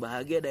yang paling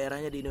bahagia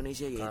daerahnya di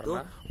Indonesia, yaitu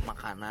Karena?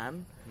 makanan,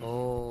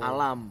 Oh.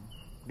 alam,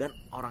 dan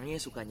orangnya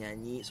suka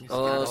nyanyi, suka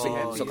Oh,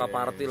 karaoke. suka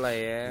party lah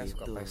ya,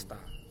 suka Gitu. pesta.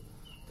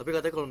 Tapi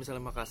katanya kalau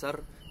misalnya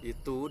Makassar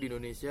itu di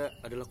Indonesia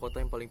adalah kota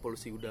yang paling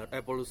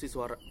polusi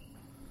suara.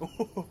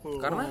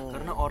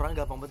 Karena orang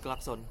gampang banget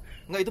klakson.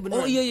 Enggak, itu benar.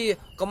 Oh iya.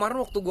 Kemarin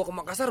waktu gua ke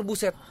Makassar,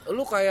 buset,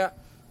 lu kayak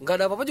nggak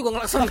ada apa-apa juga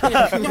ngelakson.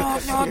 nyot.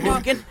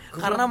 Mungkin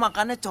karena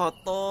makannya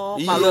coto,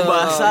 Iya, palu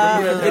basah,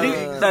 bener. jadi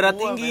darah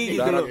tinggi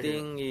gitu Darah loh.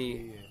 tinggi.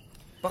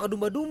 Pakai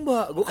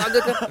domba-domba, gue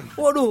kaget kan.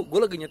 Waduh, gue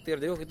lagi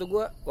nyetir. Jadi waktu itu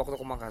gue waktu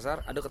ke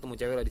Makassar ada ketemu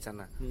cewek lah di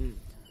sana.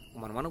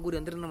 Kemana-mana gue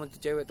dianterin sama tuh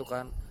cewek tuh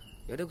kan.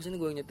 Ya udah kesini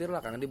gue yang nyetir lah,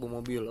 karena dia bawa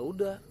mobil.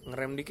 Udah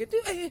ngerem dikit tuh,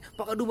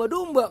 pakai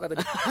domba-domba kata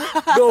dia.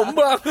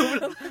 Domba, gue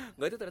bilang.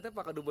 Gak itu ternyata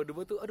pakai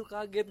domba-domba tuh, aduh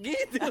kaget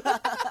gitu.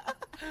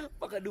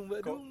 Pakai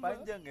domba-domba.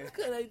 Panjang ya.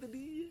 Karena itu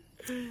dia.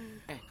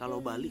 Kalau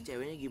Bali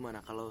ceweknya gimana?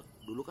 Kalau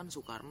dulu kan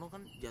Soekarno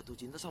kan jatuh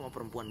cinta sama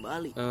perempuan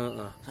Bali.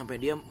 Sampai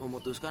dia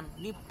memutuskan,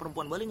 nih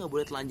perempuan Bali nggak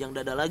boleh telanjang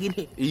dada lagi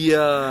nih.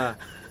 Iya.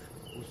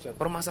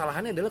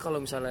 Permasalahannya adalah kalau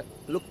misalnya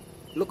lu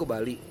ke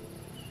Bali,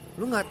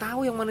 lu nggak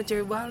tahu yang mana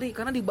cewek Bali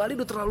karena di Bali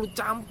udah terlalu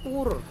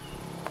campur.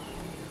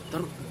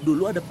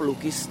 Dulu ada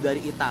pelukis dari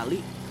Itali,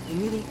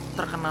 ini nih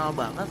terkenal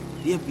banget.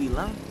 Dia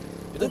bilang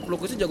Itu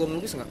pelukisnya jago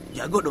ngelukis nggak?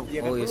 Jago dong.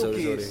 Iya kan, Oh iya,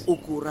 sorry. pelukis.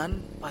 Ukuran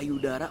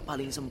payudara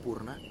paling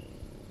sempurna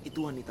itu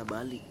wanita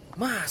Bali.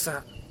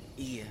 Masa?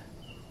 Iya.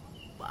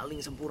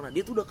 Paling sempurna.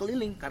 Dia tuh udah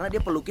keliling karena dia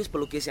pelukis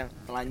yang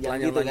telanjang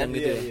gitu kan.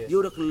 gitu ya. Iya. Dia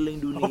udah keliling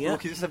Oh, dunia.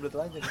 pelukisnya sambil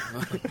telanjang.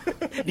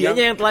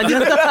 Dianya yang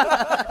telanjang.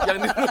 Yang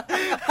di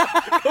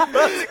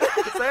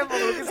Saya mau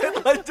melukis saya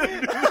telanjang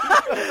dulu.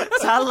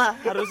 Salah,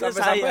 harusnya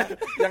saya. sampai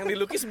yang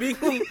dilukis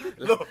bingung.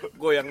 Loh,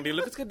 gue yang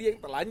dilukis kan dia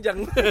yang telanjang.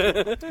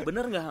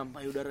 Bener nggak Ham?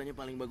 Payudaranya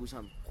paling bagus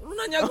Ham? Lu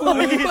nanya gue.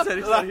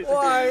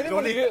 Wah,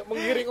 ini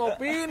menggiring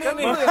opini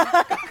nih.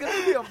 Kan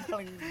itu yang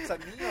paling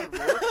senior,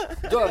 bro.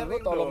 Jon, lu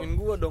Sharing tolongin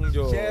dong. gue dong,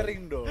 Jon.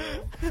 Sharing dong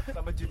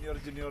sama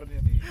junior-juniornya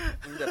nih.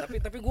 Enggak,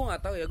 tapi gue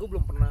nggak tahu ya, gue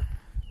belum pernah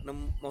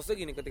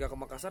maksudnya gini, ketika ke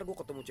Makassar gue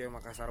ketemu cewek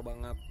Makassar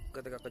banget,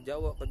 ketika ke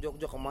Jawa, ke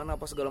Jogja, kemana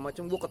apa segala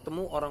macam gue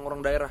ketemu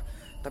orang-orang daerah.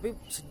 Tapi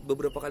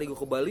beberapa kali gue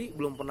ke Bali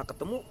belum pernah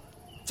ketemu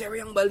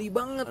cewek yang Bali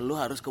banget. Lu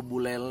harus ke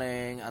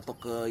Buleleng atau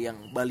ke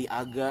yang Bali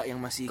Aga yang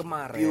masih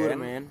pure,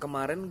 man.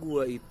 Kemarin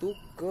gue itu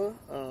ke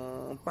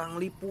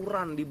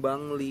Panglipuran di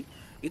Bangli,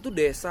 itu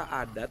desa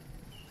adat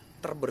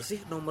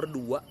terbersih nomor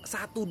 2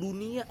 satu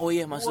dunia. Oh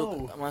iya,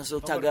 masuk Nomor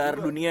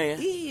cagar 2. dunia ya.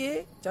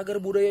 Iya,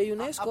 cagar budaya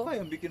UNESCO. Apa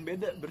yang bikin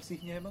beda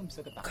bersihnya emang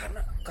bisa ketahuan?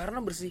 Karena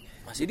bersih.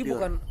 Masih Jadi pure.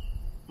 bukan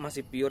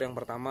masih pure yang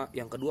pertama,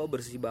 yang kedua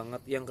bersih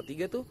banget, yang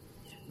ketiga tuh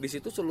di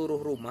situ seluruh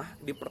rumah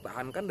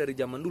dipertahankan dari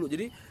zaman dulu.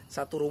 Jadi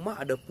satu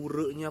rumah ada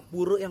purenya,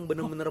 pure yang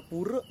bener-bener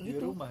pure Di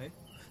gitu. rumah ya.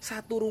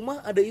 Satu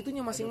rumah ada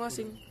itunya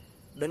masing-masing.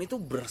 Dan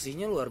itu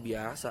bersihnya luar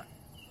biasa.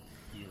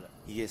 Gila.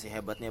 Iya sih,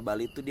 hebatnya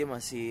Bali tuh dia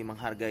masih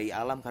menghargai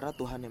alam karena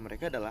Tuhannya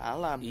mereka adalah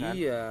alam kan.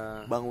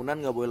 Iya. Bangunan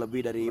nggak boleh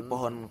lebih dari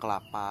pohon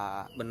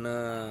kelapa.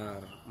 Bener.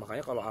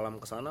 Makanya kalau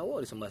alam kesana,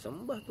 wah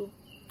disembah-sembah tuh.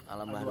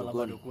 Alam Aduh, alam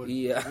Badugun. Badukun.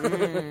 Iya.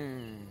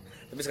 Hmm.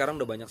 Tapi sekarang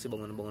udah banyak sih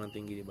bangunan-bangunan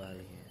tinggi di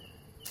Bali.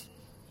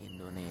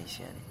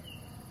 Indonesia nih.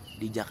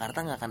 Di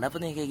Jakarta nggak akan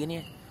dapet nih kayak gini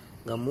ya.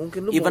 Gak mungkin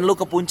lu. Even lu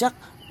ke puncak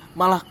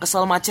malah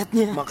kesel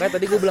macetnya.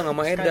 Makanya tadi gue bilang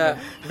sama Eda,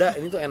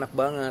 ini tuh enak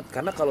banget.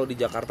 Karena kalau di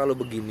Jakarta lu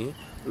begini,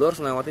 lu harus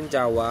ngelewatin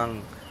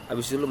Cawang.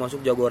 Habis itu lu masuk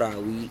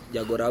Jagorawi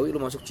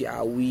lu masuk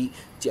Ciawi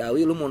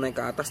lu mau naik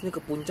ke atas nih ke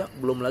puncak,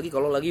 belum lagi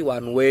kalau lagi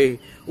one way.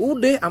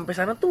 Udah, sampai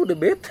sana tuh udah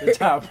bete.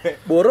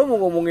 Capek. Boro mau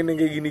ngomongin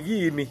yang kayak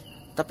gini-gini.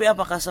 Tapi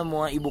apakah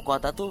semua ibu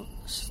kota tuh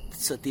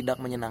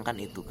setidak menyenangkan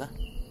itu kah?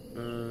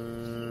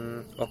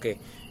 Oke.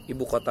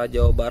 Ibu kota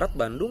Jawa Barat,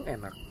 Bandung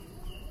enak.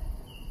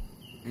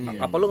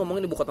 Iya. Apa lu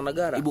ngomongin ibu kota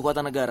negara? Ibu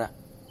kota negara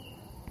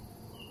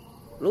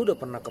Lu udah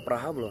pernah ke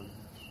Praha belum?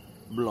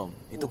 belum.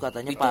 Itu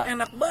katanya Itu Pak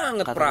enak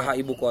banget katanya Praha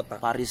ibu kota.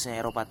 Parisnya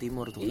Eropa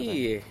Timur tuh katanya.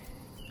 Iya.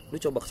 Lu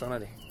coba ke sana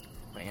deh.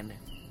 Pengen deh.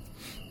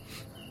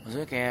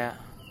 Maksudnya kayak,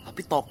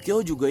 tapi Tokyo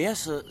juga ya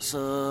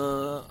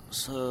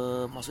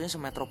maksudnya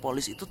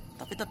semetropolis itu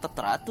tapi tetap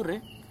teratur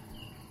ya.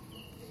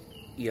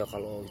 Iya,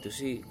 kalau itu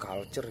sih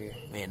culture ya.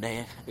 Beda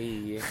ya.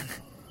 Iya.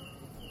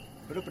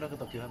 Lu pernah ke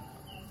Tokyo? Han?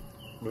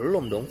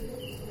 Belum dong.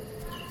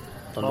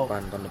 Tahun Mau.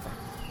 depan.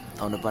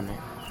 Tahun depan ya.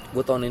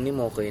 Gue tahun ini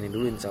mau ke ini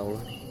dulu insya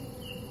Allah nih.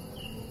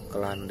 Ke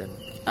London.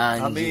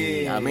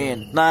 Anjing,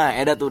 amin. Nah,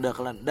 Eda tuh udah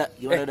kelan.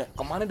 Gimana Eda?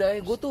 Kemana dah?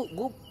 Gue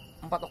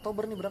 4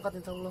 Oktober nih berangkat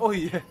insya Allah. Oh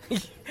iya.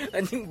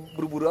 Anjing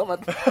buru-buru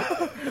amat.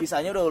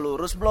 Visanya udah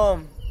lurus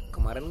belum?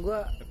 Kemarin gue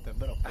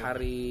September, Oktober.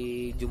 hari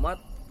Jumat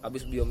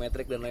habis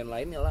biometrik dan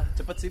lain-lainnya lah.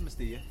 Cepet sih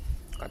mesti ya.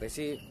 Katanya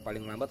sih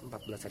paling lambat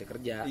 14 hari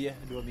kerja. Iya,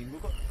 2 minggu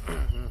kok.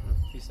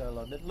 Visa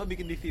London. Lo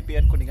bikin di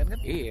VPN Kuningan kan?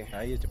 Iya.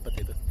 Nah, iya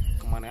cepet itu.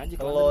 Kemana aja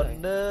Ke London,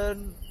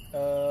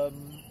 London.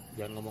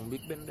 Jangan ngomong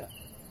Big Ben dah.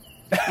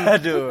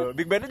 Aduh,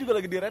 Big Ben-nya juga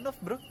lagi direnov,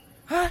 bro.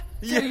 Hah?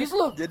 Serius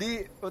lo?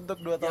 Jadi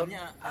untuk 2 tahun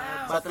Jamnya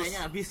baterainya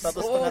habis.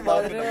 1,5 tahun ke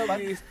baterainya depan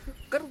habis.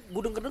 Kan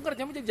gue denger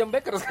jamnya jadi jam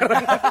beker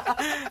sekarang.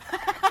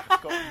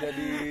 kok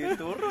jadi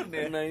turun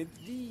ya. Nah itu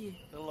dia.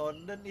 Ke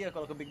London ya,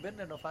 kalau ke Big Ben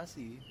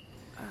renovasi.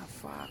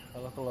 Fuck.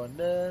 Kalau ke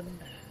London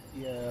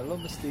ya lo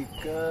mesti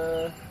ke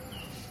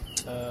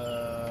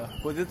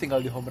gue itu tinggal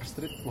di Homer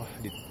Street.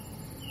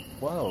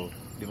 Wow,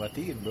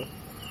 dimatiin, bro.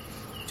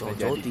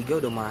 Cowok-cowok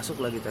 3 udah masuk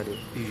lagi tadi.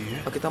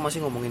 Iya. Kita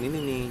masih ngomongin ini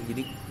nih.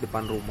 Jadi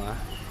depan rumah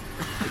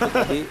itu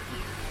tadi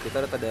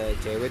kita ada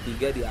cewek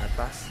 3 di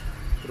atas.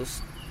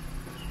 Terus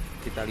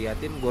kita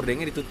liatin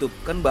gordengnya ditutup,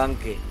 kan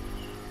bangke.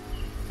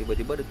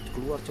 Tiba-tiba ada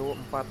keluar cowok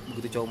 4.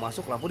 Begitu cowok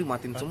masuk lampu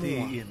dimatiin semua.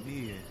 Matiin,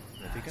 iya.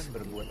 Berarti kan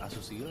berbuat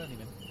asusila nih,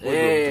 kan.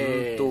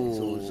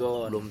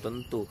 Belum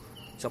tentu.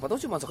 Siapa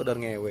tahu cuma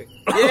sekedar ngewe.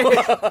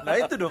 Nah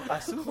itu dong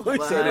asu.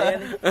 Bahaya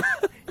nih.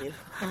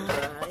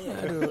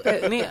 Aduh,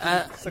 ini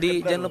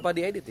jangan lupa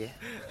diedit ya.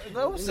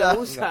 Nggak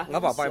usah. Nggak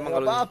apa-apa emang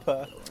kalau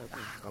apa.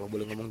 kalau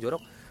boleh ngomong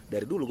jorok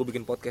dari dulu gue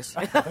bikin podcast.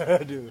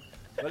 Aduh.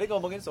 Balik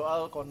ngomongin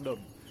soal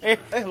kondom.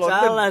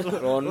 London.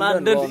 Salah.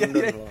 London.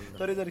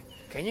 Sorry.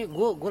 Kayaknya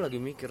gue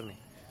lagi mikir nih.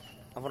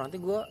 Apa nanti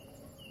gue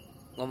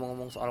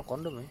ngomong-ngomong soal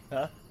kondom ya?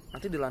 Hah?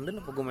 Nanti di London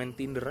apa gue main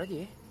Tinder aja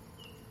ya?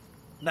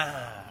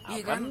 Nah,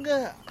 Iya apa kan?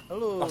 enggak?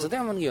 Lu.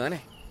 Maksudnya aman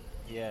gimana?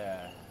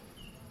 Iya.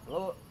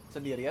 Lo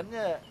sendirian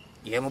enggak?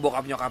 Ya mau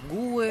bokap nyokap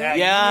gue.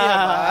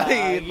 Ya,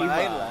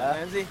 main lah.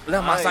 sih?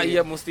 Lah masa main.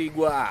 iya mesti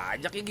gue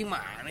ajak ya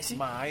gimana sih?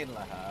 Main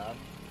lah, Ham.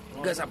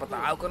 Enggak, siapa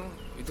tahu kan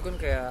itu kan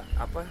kayak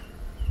apa?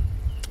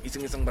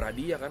 Iseng-iseng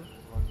berhadiah kan.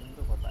 London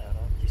tuh kota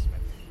erotis,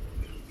 men.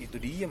 Itu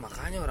dia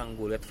makanya orang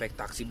gue lihat fake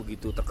taksi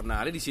begitu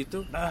terkenalnya di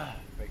situ. Nah,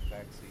 fake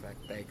taxi.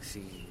 Fake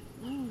taxi.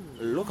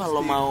 Lu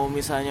kalau mau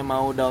misalnya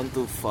mau down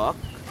to fuck,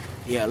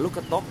 ya lu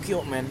ke Tokyo,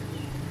 men.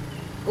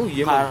 Oh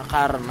iya, Man.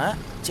 Karena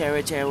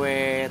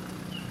cewek-cewek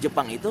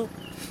Jepang itu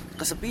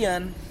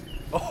kesepian.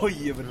 Oh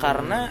iya benar.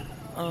 Karena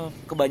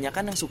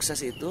kebanyakan yang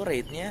sukses itu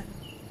rate-nya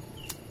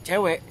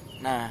cewek.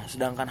 Nah,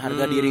 sedangkan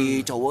harga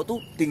diri cowok tuh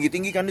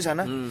tinggi-tinggi kan di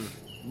sana.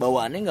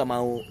 Bawaannya nggak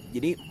mau,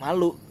 jadi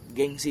malu,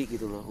 gengsi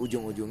gitu loh.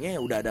 Ujung-ujungnya ya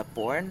udah ada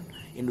porn,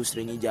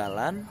 industrinya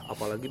jalan.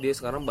 Apalagi dia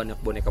sekarang banyak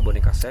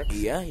boneka-boneka seks.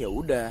 Iya, ya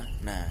udah.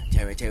 Nah,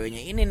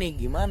 cewek-ceweknya ini nih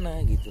gimana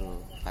gitu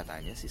loh.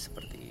 Katanya sih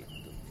seperti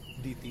itu.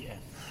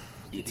 DTF.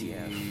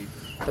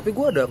 Tapi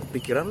gue ada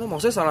kepikiran lo,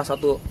 maksudnya salah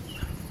satu.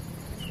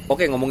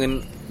 Oke, ngomongin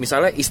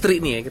misalnya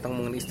istri nih ya, kita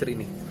ngomongin istri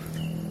nih.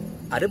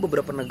 Ada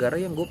beberapa negara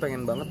yang gue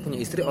pengen banget punya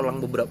istri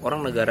beberapa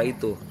orang negara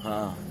itu.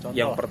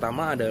 Yang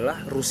pertama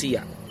adalah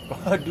Rusia.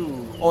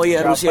 Waduh. Oh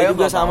iya, Rusia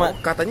juga sama.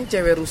 Katanya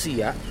cewek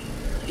Rusia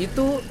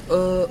itu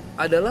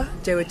adalah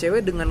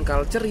cewek-cewek dengan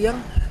culture yang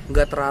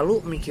nggak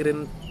terlalu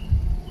mikirin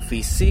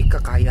fisik,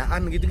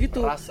 kekayaan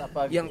gitu-gitu. Ras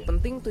apa gitu yang ya?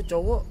 penting tuh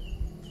cowok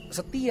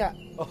setia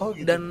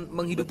gitu. dan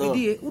menghidupi Betul.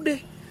 dia. Udah,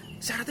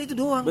 syaratnya itu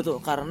doang. Betul,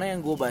 karena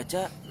yang gue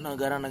baca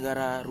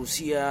negara-negara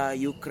Rusia,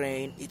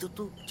 Ukraine itu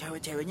tuh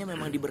cewek-ceweknya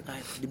memang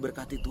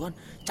diberkati Tuhan,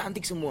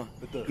 cantik semua.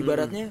 Betul.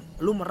 Ibaratnya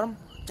lu merem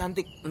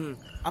cantik.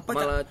 Apa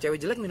Malah cewek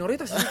jelek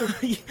minoritas itu.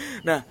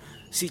 Nah,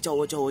 si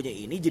cowok-cowoknya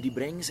ini jadi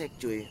brengsek,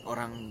 cuy.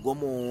 Orang gue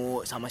mau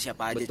sama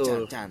siapa aja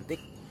Betul. cantik.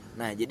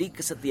 Nah, jadi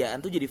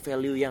kesetiaan tuh jadi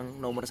value yang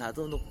nomor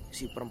satu untuk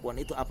si perempuan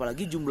itu,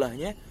 apalagi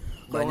jumlahnya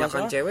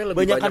Banyakan cewek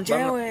lebih banyakan banyak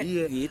cewek. banget.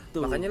 Iya. Gitu.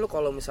 Makanya lu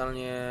kalau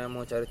misalnya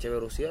mau cari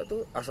cewek Rusia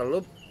tuh asal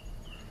lu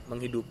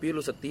menghidupi, lu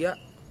setia,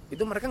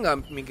 itu mereka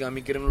nggak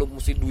mikirin lu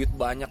mesti duit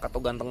banyak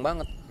atau ganteng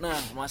banget. Nah,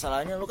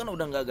 masalahnya lu kan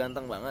udah nggak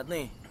ganteng banget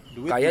nih.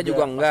 Duit Kaya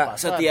juga enggak.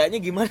 pas-pasan. Setianya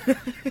gimana?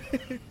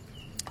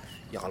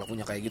 Ya kalau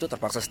punya kayak gitu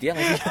terpaksa setia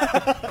nggak sih?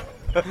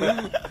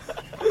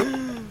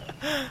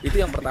 Itu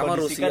yang pertama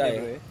Dikondisikan Rusia ya,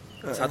 ya. bro,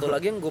 ya. Satu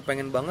lagi yang gue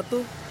pengen banget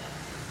tuh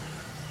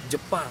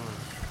Jepang.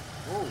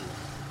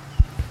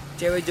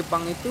 Cewek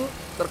Jepang itu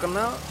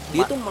terkenal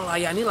dia tuh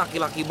melayani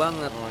laki-laki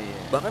banget. Oh iya.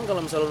 Bahkan kalau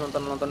misalnya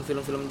nonton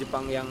film-film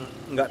Jepang yang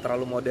nggak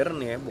terlalu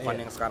modern ya, bukan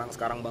Iya. yang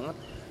sekarang banget,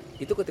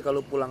 itu ketika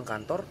lu pulang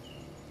kantor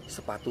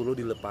sepatu lu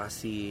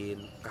dilepasin,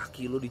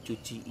 kaki lu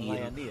dicuciin.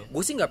 Melayani ya?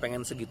 Gue sih nggak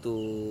pengen segitu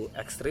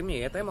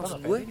ekstrimnya ya, tapi Jepang maksud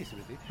nggak gue feminis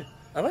berarti.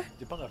 apa?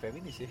 Jepang nggak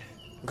feminis ya?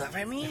 Nggak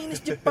feminis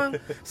Jepang.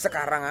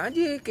 Sekarang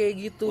aja kayak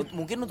gitu.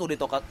 Mungkin untuk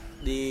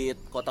di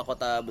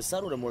kota-kota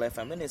besar udah mulai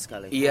feminis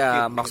kali.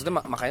 Iya,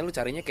 maksudnya makanya lu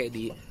carinya kayak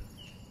di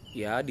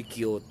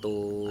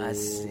Kyoto,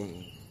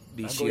 Asik.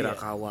 di Nagoya.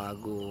 Shirakawa,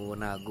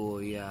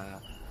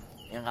 Nagoya.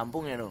 Yang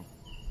kampungnya dong.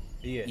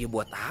 Iya. Ya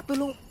buat apa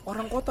lu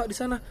orang kota di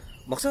sana?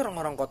 Maksudnya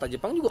orang-orang kota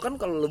Jepang juga kan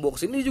kalau lu bawa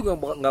kesini juga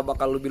nggak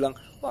bakal lu bilang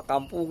wah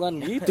kampungan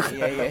gitu.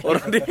 Iya.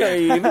 Orang dia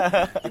ini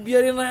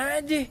biarin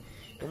aja.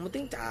 Yang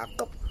penting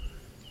cakep.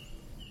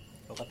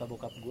 Kalau kata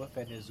bokap gue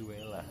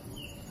Venezuela.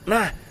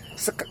 Nah,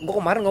 gue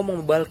kemarin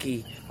ngomong sama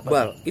Balki,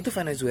 Bal, itu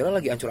Venezuela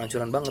lagi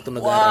ancur-ancuran banget tuh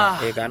negara, Wah,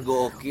 ya kan?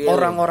 gokil.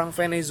 Orang-orang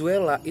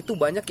Venezuela itu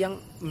banyak yang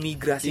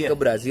migrasi ke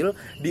Brazil,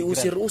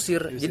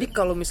 diusir-usir. Jadi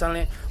kalau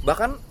misalnya,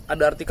 bahkan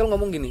ada artikel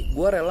ngomong gini,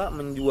 gue rela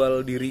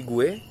menjual diri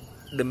gue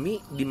demi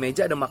di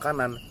meja ada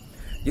makanan.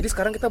 Jadi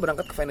sekarang kita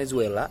berangkat ke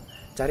Venezuela,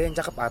 cari yang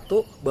cakep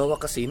atuh, bawa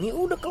ke sini,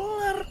 udah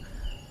kelar.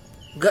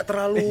 Gak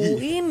terlalu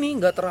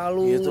gak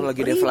terlalu Itu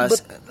lagi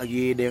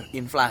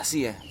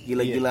inflasi ya,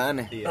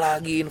 gila-gilaan ya. Iya.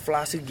 lagi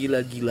inflasi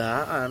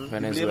gila-gilaan.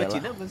 Dibeli sama Venezuela.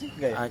 Cina bukan sih?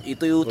 Enggak ya?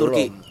 Itu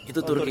Turki, itu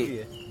Oh, Turki.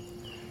 ya?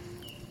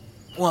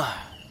 Wah,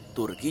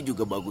 Turki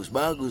juga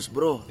bagus-bagus,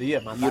 bro. Iya,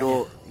 matanya.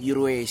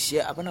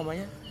 Eurasia apa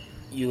namanya?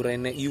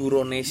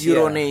 Euronesia.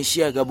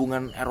 Eurasia,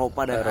 gabungan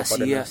Eropa dan Eropa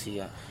dan Asia.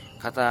 Asia.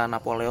 Kata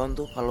Napoleon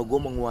tuh, kalau gue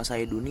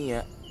menguasai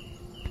dunia,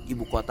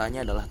 ibu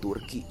kotanya adalah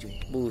Turki, cuy.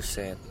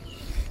 Buset.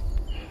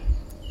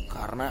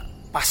 Karena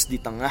pas di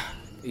tengah.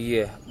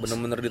 Iya,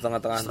 bener-bener di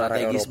tengah-tengah antara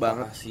Strategis Eropa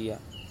banget. Asia.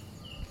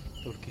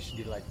 Turkish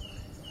delight.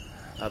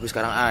 Tapi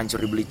sekarang hancur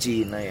dibeli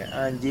Cina ya.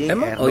 Anjing,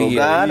 Emang? Erdogan, Oh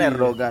iya.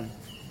 Erdogan.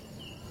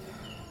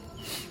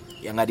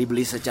 Ya nggak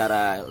dibeli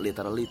secara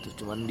literal itu,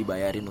 cuman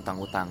dibayarin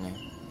utang-utangnya.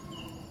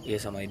 Iya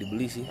sama yang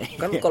dibeli sih.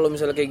 Kan kalau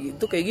misalnya kayak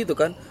gitu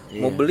kan,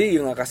 Iya. mau beli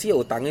ya nggak kasih ya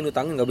utangin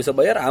nggak bisa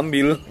bayar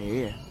ambil.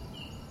 Iya.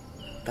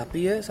 Tapi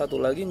ya satu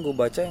lagi yang gue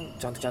baca yang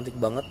cantik-cantik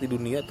banget di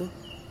dunia tuh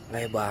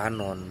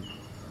Lebanon.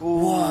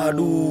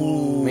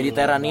 Waduh.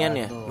 Mediterranean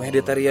ya.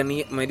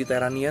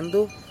 Mediterranean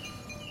tuh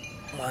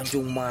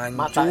mancung-mancung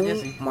Matanya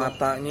sih.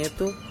 matanya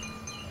itu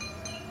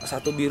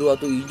satu biru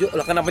atau hijau.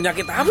 Lah kena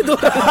penyakit apa tuh?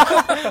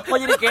 Kok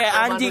jadi kayak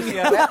anjing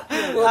ya?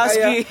 Wah,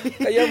 Husky.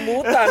 kayak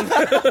mutan.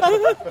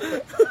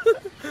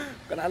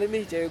 Kenalin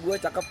nih cewek gue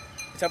cakep.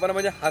 Siapa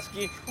namanya?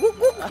 Husky.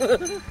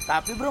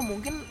 Tapi bro,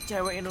 mungkin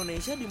cewek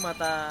Indonesia di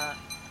mata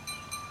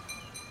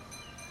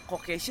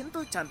Caucasian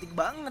tuh cantik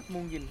banget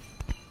mungkin.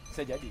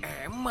 Bisa jadi.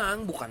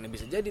 Emang bukannya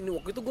bisa jadi nih.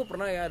 Waktu itu gue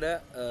pernah ya ada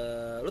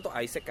lu tau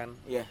Isaac kan?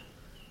 Iya.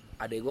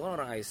 Adek gue kan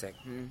orang Isaac.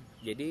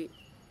 Jadi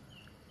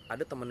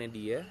ada temennya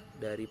dia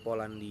dari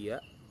Polandia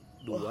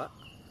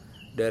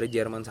 2, dari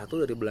Jerman 1,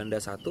 dari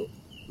Belanda 1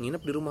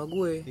 nginep di rumah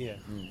gue. Iya.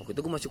 Waktu itu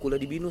gue masih kuliah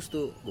di Binus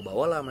tuh. Gue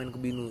bawa lah main ke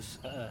Binus.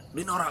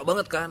 Dia norak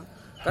banget kan.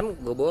 Kan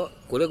gue bawa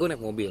kuliah, gue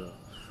naik mobil.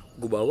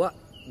 Gue bawa,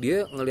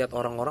 dia ngelihat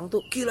orang-orang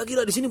tuh, gila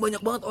di sini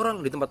banyak banget orang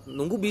di tempat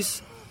nunggu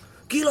bis.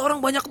 Gila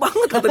orang banyak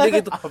banget kata dia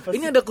gitu.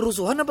 Ini ada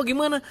kerusuhan apa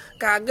gimana?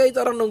 Kagak, itu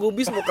orang nunggu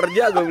bis mau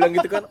kerja, gue bilang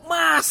gitu kan.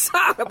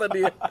 Masa kata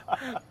dia.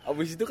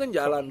 Abis itu kan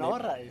jalan.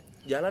 Norak ya.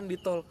 Jalan di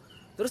tol.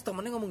 Terus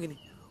temennya ngomong gini,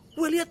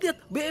 "Woi lihat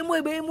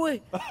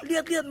BMW.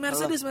 Lihat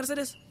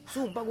Mercedes.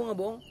 Sumpah gue nggak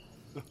bohong.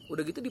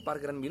 Udah gitu di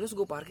parkiran Binus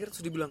gue parkir,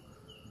 terus dibilang,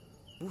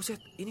 "Buset,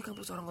 ini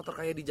kampus orang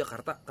terkaya di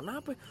Jakarta.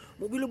 Kenapa?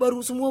 Mobilnya baru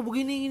semua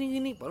begini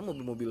gini." Padahal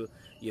mobil-mobil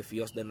ya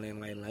Vios dan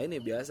lain-lain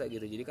ya biasa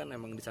gitu. Jadi kan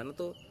emang di sana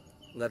tuh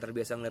nggak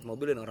terbiasa ngeliat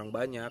mobil dan orang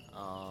banyak.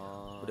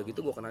 Udah gitu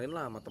gue kenalin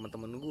lah sama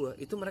teman-teman gue.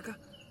 Itu mereka,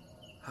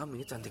 "Ham,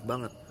 ini cantik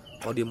banget.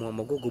 Kalau dia mau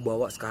sama gue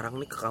bawa sekarang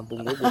nih ke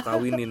kampung gue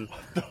kawinin."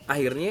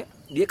 Akhirnya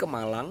dia ke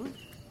Malang,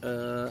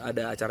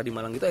 ada acara di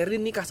Malang gitu. Akhirnya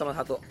dia nikah sama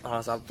salah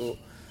satu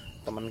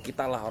teman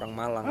kita lah, orang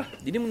Malang.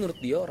 Jadi menurut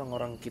dia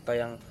orang-orang kita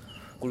yang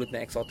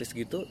kulitnya eksotis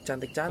gitu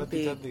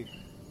cantik-cantik.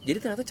 Jadi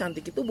ternyata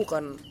cantik itu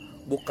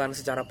bukan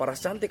secara paras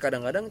cantik,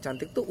 kadang-kadang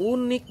cantik tuh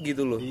unik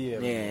gitu loh.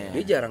 Iya.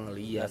 Dia jarang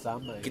ngeliat.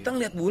 Kita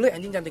ngeliat bule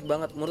anjing cantik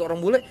banget. Menurut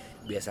orang bule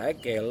biasanya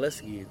keles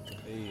gitu.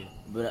 Iya.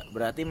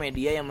 Berarti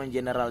media yang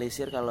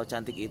mengeneralisir kalau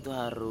cantik itu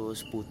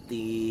harus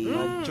putih,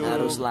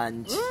 harus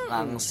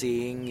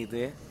langsing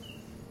gitu ya.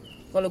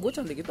 Kalau gue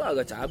cantik itu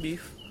agak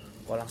cabif.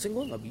 Kalau langsing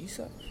gue nggak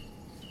bisa.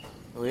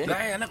 Oh ya?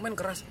 Gak enak main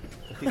keras.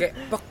 Kayak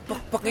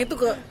pek-peknya itu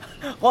ke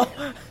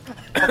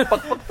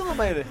Pek tuh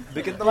ngapain deh?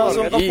 Bikin telur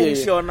Langsung kan? ke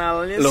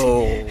fungsionalnya sih.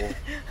 loh.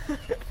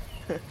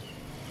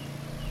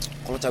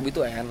 Kalau cabai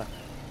itu enak.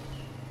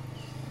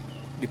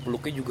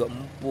 Dipeluknya juga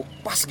empuk,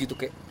 pas gitu,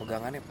 kayak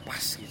pegangannya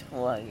pas gitu.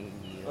 Wah,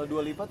 gila. Oh,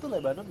 Dua Lipa tuh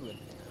Lebanon bukan?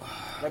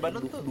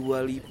 Lebanon tuh Dua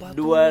Lipa.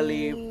 Dua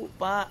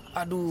Lipa.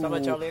 Aduh. sama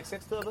Charlie XX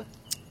tuh apa?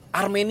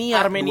 Armenia,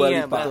 Armenia, Dua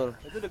Lipa. betul.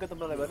 Itu dekat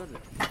sama Lebanon ya?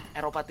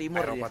 Eropa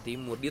Timur. Eropa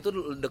Timur. Dia tuh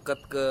dekat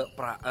ke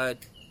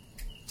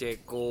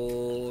Ceko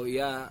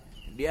ya.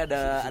 Dia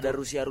ada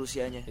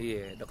Rusia-Rusianya.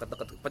 Iya,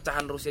 dekat-dekat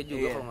pecahan Rusia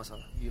juga Iya. kalau nggak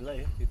salah. Gila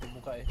ya, itu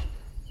muka ya.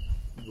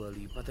 Dua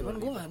Lipa. Tapi kan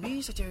gue nggak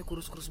bisa cewek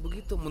kurus-kurus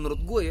begitu. Menurut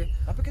gue ya,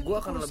 Tapi kan gue itu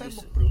akan kurus lebih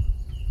sembuk, bro.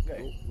 Enggak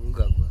ya?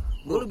 enggak gue.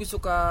 Gue lebih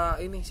suka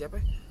ini siapa?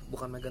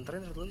 Bukan Meghan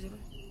Trainor, satu lagi siapa?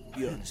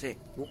 Beyonce.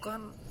 Bukan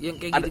yang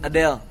kayak gitu.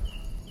 Adele.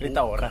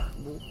 Rita Ora.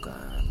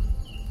 Bukan.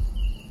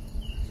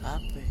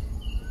 Apa?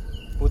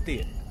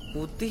 Putih ya?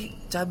 Putih,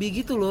 cabi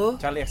gitu loh.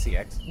 Charlie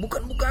XCX.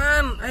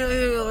 Bukan.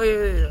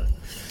 Ayo.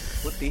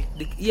 Putih.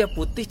 Iya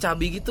putih,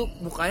 cabi gitu.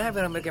 Mukanya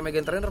hampir kayak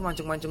Meghan Trainor,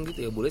 mancung-mancung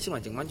gitu. Ya boleh sih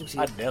mancung-mancung sih.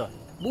 Adele.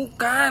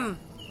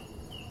 Bukan.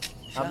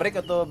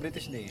 Amerika atau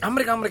British nih?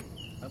 Amerika.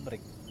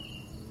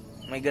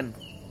 Megan.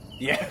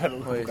 Iya,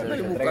 Oh, iya, bukan. sorry.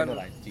 Meghan Bukan. Trainor,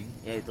 anjing.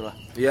 Ya itulah.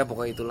 Iya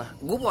pokoknya itulah.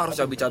 Gue harus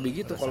cabi-cabi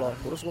gitu. Kalau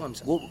kurus gue nggak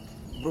bisa.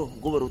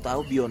 Gue baru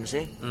tahu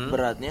Beyonce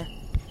beratnya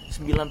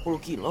 90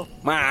 kilo.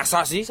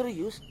 Masa sih?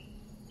 Serius?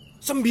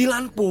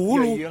 90?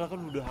 Ya iyalah kan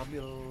udah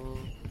hamil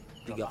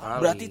 3 kali.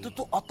 Berarti itu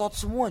tuh otot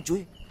semua,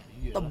 cuy.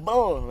 Iya.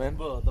 Tebel, men.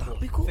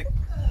 Tapi kok Fake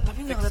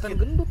nggak kelihatan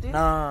gendut ya?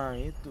 Nah,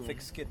 itu.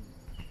 fake skin.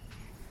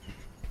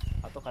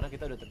 Atau karena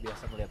kita udah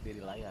terbiasa melihat dia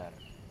di layar.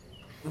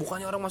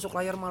 Bukannya orang masuk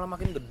layar malah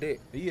makin gede.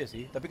 Iya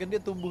sih, tapi kan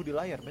dia tumbuh di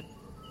layar, men.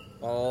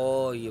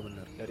 Oh iya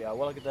benar. Dari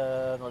awal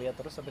kita ngelihat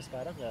terus sampai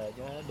sekarang nggak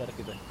nyadar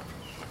kita.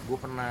 Gue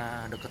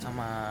pernah deket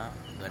sama,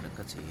 nggak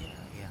deket sih,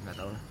 ya nggak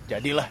tahu lah.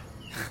 Jadilah.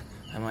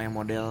 Sama yang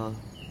model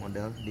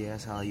dia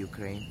asal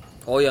Ukraine.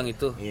 Oh yang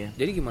itu. Iya.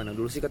 Jadi gimana?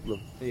 Dulu sikat belum?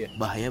 Iya.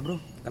 Bahaya, bro.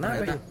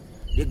 Kenapa? Ternyata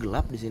dia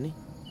gelap di sini.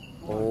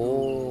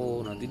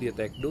 Oh nanti dia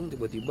take down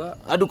tiba-tiba.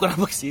 Aduh,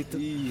 kenapa ke situ?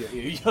 Iya,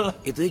 iyalah.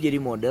 Itu jadi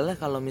modelnya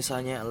kalau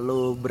misalnya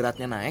lu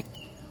beratnya naik,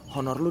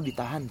 honor lu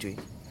ditahan, cuy.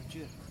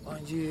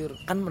 Anjir.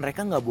 Kan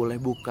mereka nggak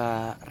boleh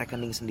buka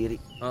rekening sendiri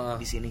Heeh.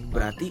 di sini.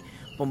 Berarti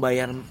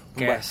pembayaran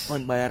Cash.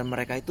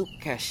 mereka itu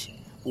cash.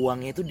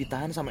 Uangnya itu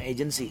ditahan sama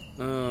agensi.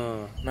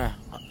 Hmm. Nah,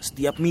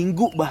 setiap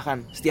minggu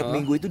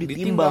minggu itu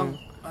ditimbang.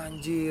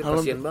 Anjir,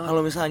 kasihan banget.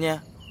 Kalau misalnya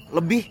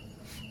lebih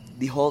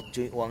di hold,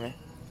 cuy, uangnya.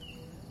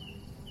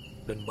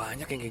 Dan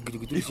banyak yang kayak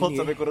gitu-gitu Di di hold sini.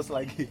 sampai kurus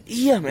lagi.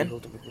 Iya, men. Di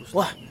hold sampai kurus.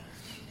 Wah,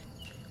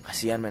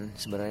 kasihan, men,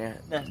 sebenarnya.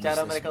 Nah,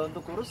 cara mereka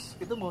untuk kurus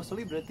itu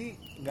mostly berarti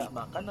nggak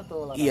makan atau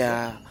olahraga?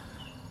 Iya.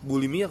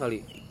 Bulimia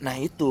kali. Nah,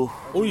 itu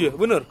Oh iya,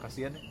 bener.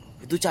 Kasihan ya.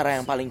 itu cara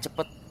yang paling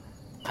cepet.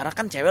 Karena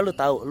kan cewek lu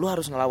tahu, lu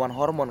harus ngelawan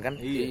hormon kan.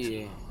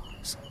 Iya.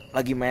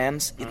 Lagi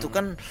mens, itu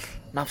kan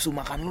nafsu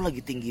makan lu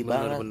lagi tinggi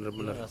banget. Bener.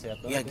 Nggak sehat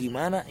banget Ya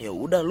gimana? Ya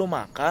udah lu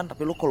makan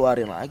tapi lu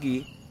keluarin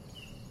lagi.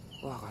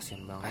 Wah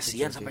kasihan banget.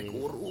 Kasihan tuh sampai cewek.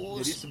 kurus.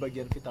 Jadi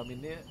sebagian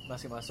vitaminnya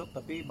masih masuk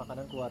tapi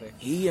makanan keluar ya.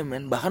 Iya,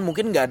 men. Bahkan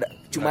mungkin nggak ada,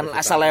 cuman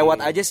ada asal vitamin. lewat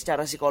aja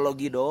secara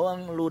psikologi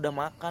doang lu udah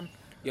makan.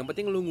 Yang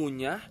penting lu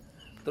ngunyah,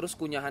 terus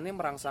kunyahannya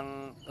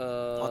merangsang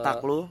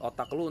Otak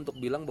lu untuk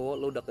bilang bahwa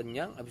lu udah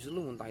kenyang, abis itu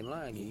lu muntahin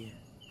lagi. Iya.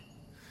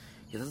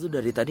 Kita tuh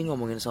dari tadi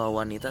ngomongin soal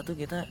wanita tuh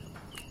kita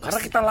Karena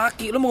kita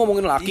laki, lu mau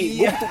ngomongin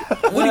laki,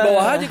 gue di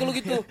bawah aja kalau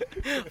gitu.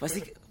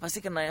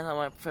 pasti kena yang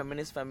sama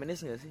feminis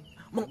nggak sih?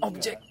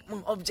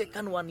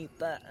 Mengobjekkan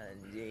wanita,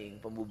 anjing,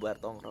 pembubar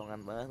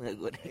tongkrongan banget nggak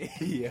gue deh.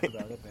 Iya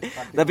banget.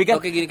 Tapi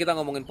kan, Oke gini kita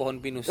ngomongin pohon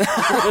pinus.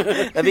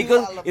 tapi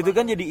kan itu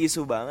kan jadi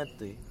isu banget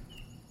tuh.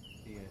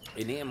 Iya.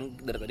 Ini emang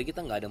dari tadi kita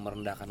nggak ada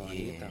merendahkan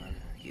wanita kan.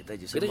 Kita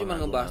justru Kita cuma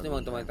ngebahasnya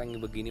mengagumi-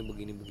 tentang begini.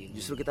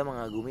 Justru kita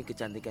mengagumi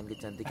kecantikan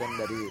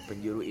dari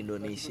penjuru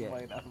Indonesia.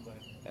 Main apa?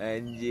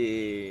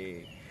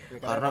 Anjing.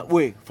 Karena,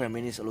 weh,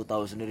 feminis lu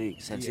tahu sendiri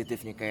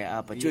sensitifnya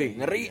kayak apa, cuy.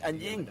 Ngeri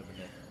anjing.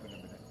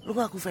 Lu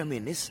ngaku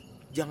feminis,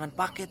 jangan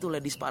pakai tuh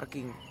ladies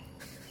parking.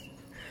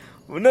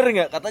 Bener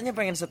nggak? Katanya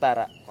pengen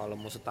setara. Kalau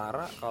mau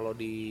setara, kalau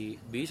di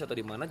bis atau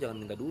di mana jangan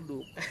minta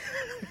duduk.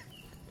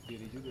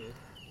 Diri juga ya.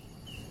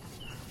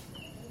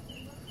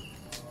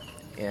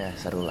 Ya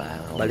seru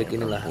lah. Balik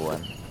inilah.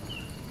 Perempuan.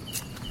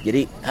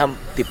 Jadi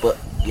tipe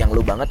yang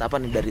lu banget apa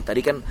nih dari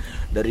tadi kan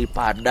dari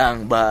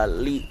Padang,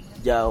 Bali,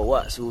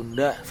 Jawa,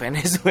 Sunda,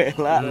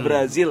 Venezuela,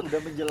 Brazil,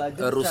 Udah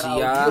menjelajah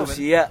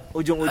Rusia,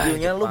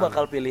 ujung-ujungnya lu Jepang.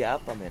 bakal pilih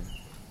apa, men?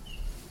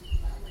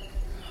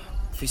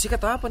 Fisik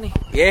atau apa nih?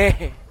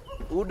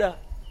 Udah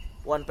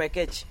one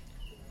package.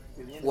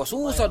 Wah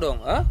susah dong,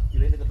 ah?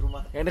 Pilih deket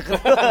rumah. Yang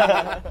deket.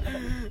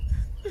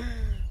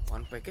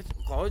 One package.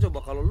 Kalau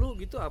lu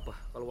gitu apa?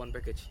 Kalau one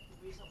package?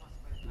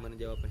 Gimana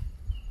jawabnya?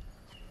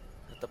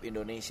 Tetap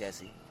Indonesia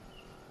sih.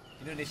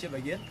 Indonesia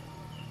bagian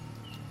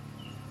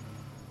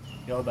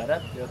Jawa Barat,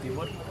 Jawa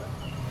Timur,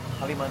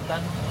 Kalimantan,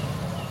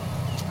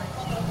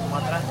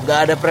 Sumatera. Gak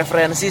ada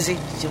preferensi sih,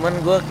 cuman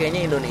gue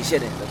kayaknya Indonesia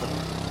deh tetap.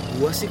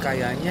 Gua sih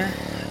kayaknya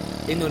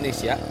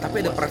Indonesia,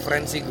 tapi ada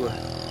preferensi gua.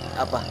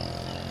 Apa?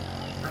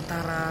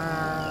 Antara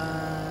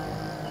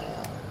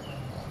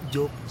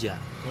Jogja.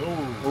 Gua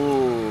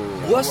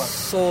Gua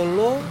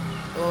Solo,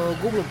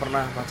 gua belum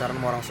pernah pacaran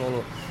sama orang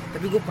Solo.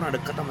 Tapi gua pernah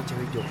dekat sama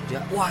cewek Jogja.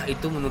 Wah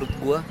itu menurut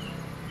gua.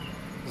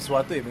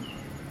 Sesuatu ya, Ben?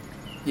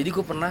 Jadi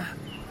gua pernah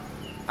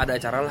ada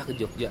acara lah ke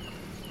Jogja.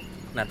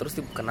 Nah terus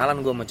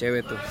kenalan gua sama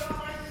cewek tuh.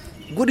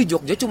 Gua di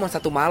Jogja cuma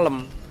 1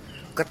 malam.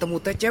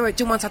 Ketemu teh cewek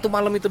cuma 1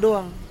 malam itu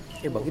doang.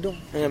 Bagi dong.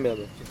 ngambil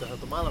apa? Cinta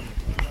satu malam.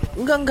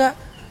 Enggak.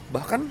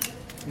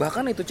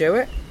 Bahkan itu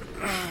cewek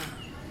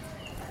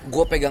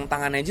gue pegang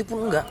tangannya aja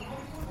pun enggak.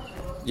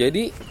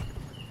 Jadi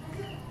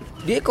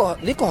dia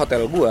ke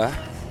hotel gue.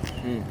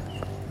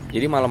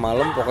 Jadi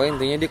malam-malam pokoknya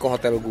intinya dia ke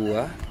hotel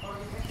gue.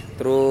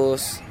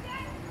 Terus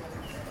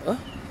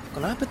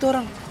kenapa tuh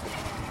orang?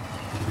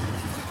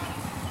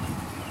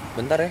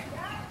 Bentar ya.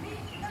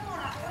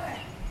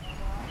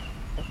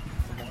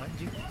 Ngomong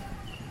anjing.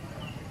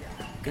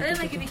 Kalian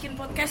lagi bikin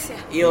podcast ya?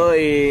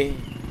 Yoi.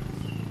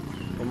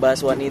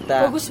 Membahas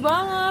wanita. Bagus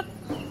banget.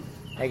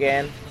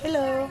 Again.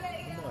 Halo.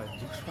 Ngomong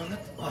anjing banget.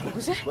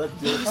 Bagus ya?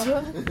 Bagus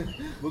banget.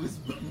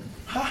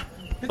 Hah?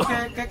 Itu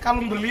kayak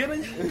kalung berlian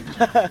aja.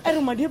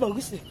 Rumah dia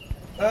bagus deh.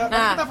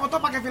 Nah, kita foto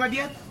pakai villa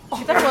dia.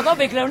 Kita foto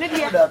backgroundnya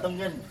dia. Dateng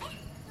kan.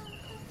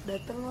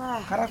 Dateng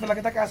lah. Karena villa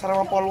kita kayak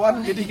asrama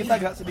Polwan, jadi kita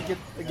agak sedikit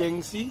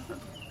gengsi.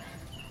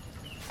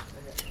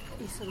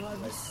 Ih, seru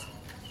abis.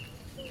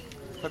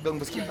 Pegang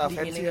bus kita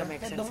fancy ya.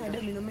 Dong ada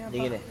minumnya apa?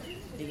 Dingin ya?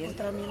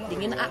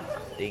 Dingin A.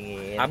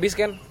 Dingin. Habis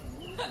kan?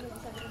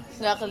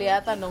 Nggak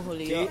kelihatan dong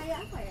Julio.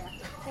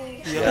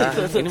 Ya,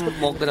 ini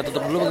mau kita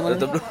tutup dulu bagaimana?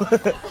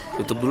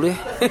 Tutup dulu ya.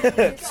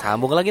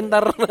 Sambung lagi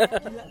ntar.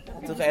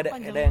 Itu kayak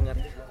ada yang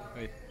ngerti.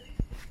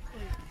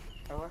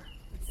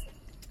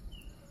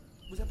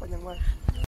 Busnya panjang banget.